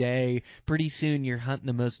 5K every day. Pretty soon you're hunting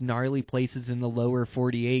the most gnarly places in the lower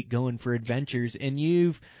 48, going for adventures, and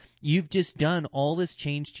you've just done all this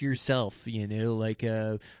change to yourself, you know, like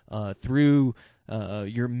through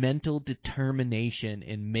your mental determination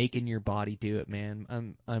and making your body do it,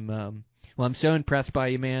 man. I'm so impressed by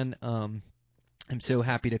you, man. I'm so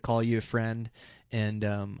happy to call you a friend, and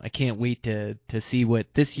I can't wait to see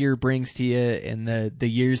what this year brings to you and the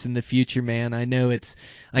years in the future, man. I know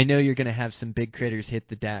you're gonna have some big critters hit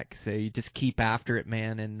the deck, so you just keep after it,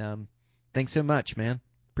 man. And thanks so much, man.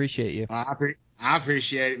 Appreciate you. I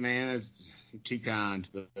appreciate it, man. It's too kind,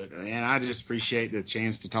 but and I just appreciate the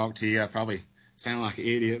chance to talk to you. I probably sound like an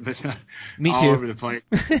idiot, but Me too. all over the place.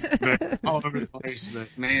 But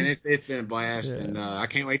man, it's been a blast, and I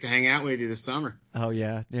can't wait to hang out with you this summer. Oh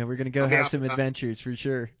yeah, we're gonna go have some adventures for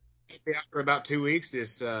sure. I'll be out for about 2 weeks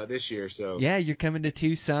this year, so yeah, you're coming to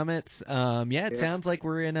 2 summits. It sounds like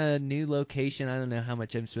we're in a new location. I don't know how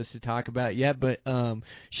much I'm supposed to talk about yet, but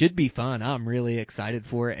should be fun. I'm really excited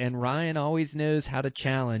for it. And Ryan always knows how to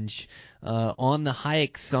challenge on the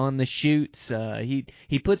hikes, on the shoots.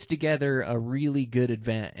 He puts together a really good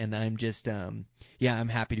event, and I'm just yeah, I'm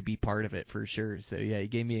happy to be part of it for sure. So yeah, he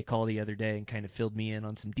gave me a call the other day and kind of filled me in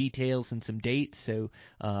on some details and some dates. So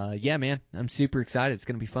yeah, man, I'm super excited. It's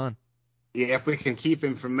gonna be fun. Yeah, if we can keep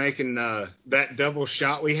him from making that double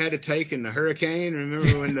shot we had to take in the hurricane.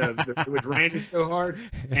 Remember when it was raining so hard?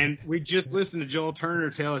 And we just listened to Joel Turner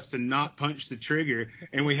tell us to not punch the trigger,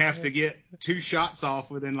 and we have to get 2 shots off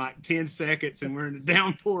within like 10 seconds, and we're in a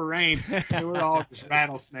downpour rain, and we're all just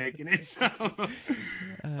rattlesnaking it. So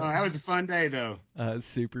that was a fun day, though.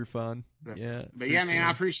 Super fun. So, Yeah. but yeah, man,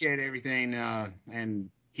 I appreciate everything, and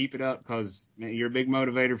keep it up because you're a big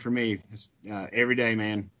motivator for me every day,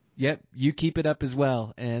 man. Yep, you keep it up as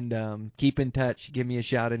well, and keep in touch. Give me a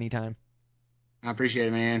shout anytime. I appreciate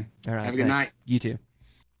it, man. All right, have a good night. You too.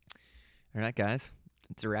 All right, guys,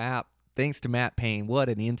 it's a wrap. Thanks to Matt Payne. What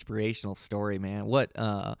an inspirational story, man. What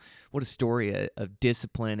a story of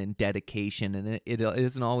discipline and dedication. And it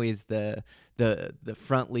isn't always the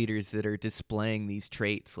front leaders that are displaying these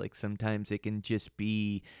traits. Like sometimes it can just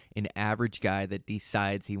be an average guy that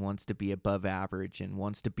decides he wants to be above average and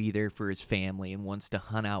wants to be there for his family and wants to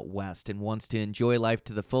hunt out west and wants to enjoy life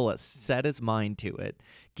to the fullest. Set his mind to it.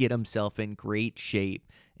 Get himself in great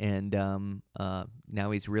shape. And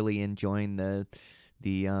now he's really enjoying the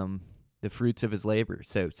fruits of his labor.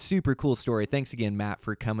 So super cool story. Thanks again, Matt,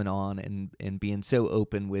 for coming on and being so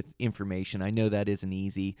open with information. I know that isn't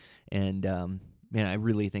easy, and man, I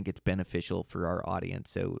really think it's beneficial for our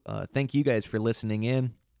audience. So thank you guys for listening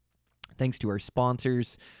in. Thanks to our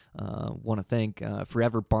sponsors. Want to thank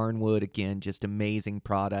Forever Barnwood. Again, just amazing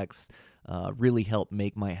products. Really help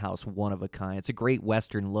make my house one of a kind. It's a great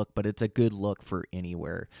Western look, but it's a good look for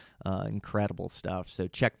anywhere. Incredible stuff. So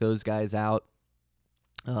check those guys out.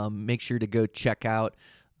 Make sure to go check out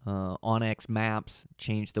Onyx Maps.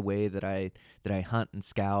 Change the way that I hunt and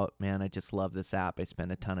scout. Man, I just love this app. I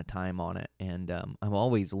spend a ton of time on it, and I'm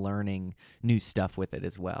always learning new stuff with it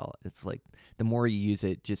as well. It's like the more you use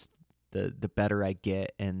it, just the better I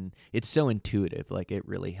get, and it's so intuitive. Like it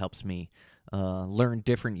really helps me learn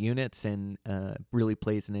different units, and really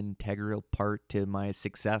plays an integral part to my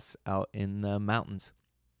success out in the mountains.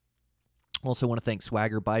 Also want to thank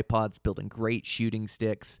Swagger Bipods, building great shooting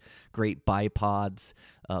sticks, great bipods,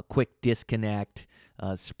 quick disconnect,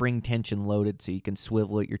 spring tension loaded so you can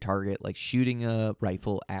swivel at your target. Like shooting a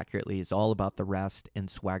rifle accurately is all about the rest, and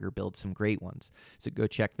Swagger builds some great ones. So go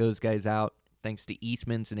check those guys out. Thanks to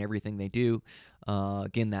Eastmans and everything they do.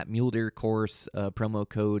 Again, that mule deer course, promo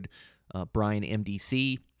code Brian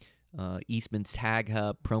MDC. Eastman's Tag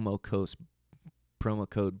Hub, promo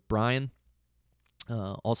code Brian.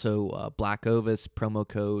 Also, Black Ovis, promo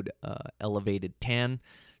code Elevated 10.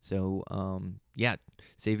 So, yeah,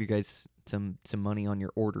 save you guys some money on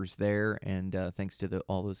your orders there. And thanks to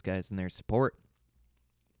all those guys and their support.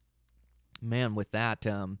 Man, with that,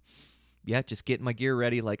 yeah, just getting my gear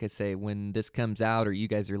ready. Like I say, when this comes out or you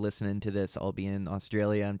guys are listening to this, I'll be in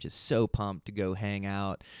Australia. I'm just so pumped to go hang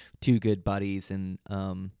out. 2 good buddies, and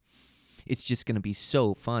it's just going to be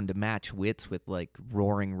so fun to match wits with like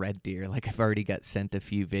roaring red deer. Like I've already got sent a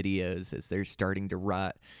few videos as they're starting to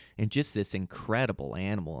rut, and just this incredible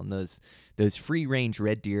animal. And those free range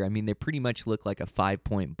red deer, I mean, they pretty much look like a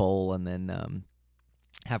 5-point bull, and then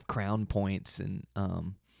have crown points, and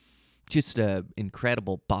just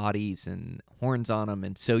incredible bodies and horns on them,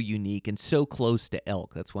 and so unique and so close to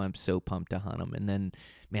elk. That's why I'm so pumped to hunt them. And then,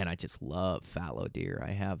 man, I just love fallow deer.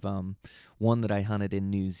 I have one that I hunted in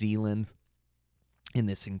New Zealand in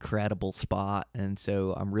this incredible spot, and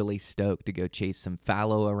so I'm really stoked to go chase some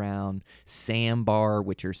fallow around sandbar,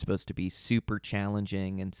 which are supposed to be super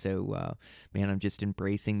challenging. And so man, I'm just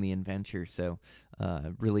embracing the adventure. So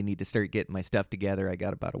really need to start getting my stuff together. I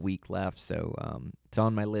got about a week left, so it's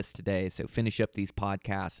on my list today. So finish up these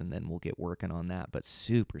podcasts and then we'll get working on that. But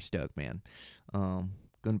super stoked, man. Going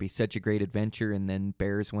to be such a great adventure, and then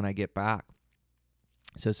bears when I get back.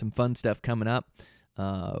 So some fun stuff coming up.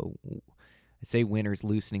 I say winter's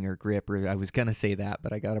loosening her grip, or I was going to say that,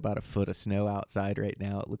 but I got about a foot of snow outside right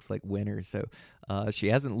now. It looks like winter, so she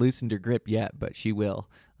hasn't loosened her grip yet, but she will.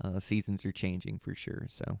 Seasons are changing for sure.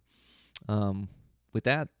 So with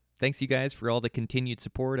that, thanks you guys for all the continued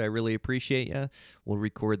support. I really appreciate you. We'll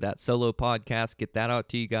record that solo podcast, get that out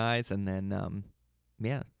to you guys, and then,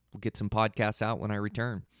 yeah, we'll get some podcasts out when I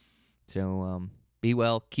return. So be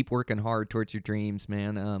well, keep working hard towards your dreams,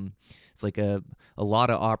 man. It's like a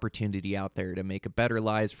lot of opportunity out there to make a better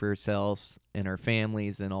lives for ourselves and our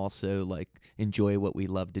families, and also like enjoy what we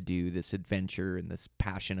love to do, this adventure and this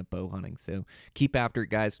passion of bow hunting. So keep after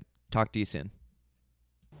it, guys. Talk to you soon.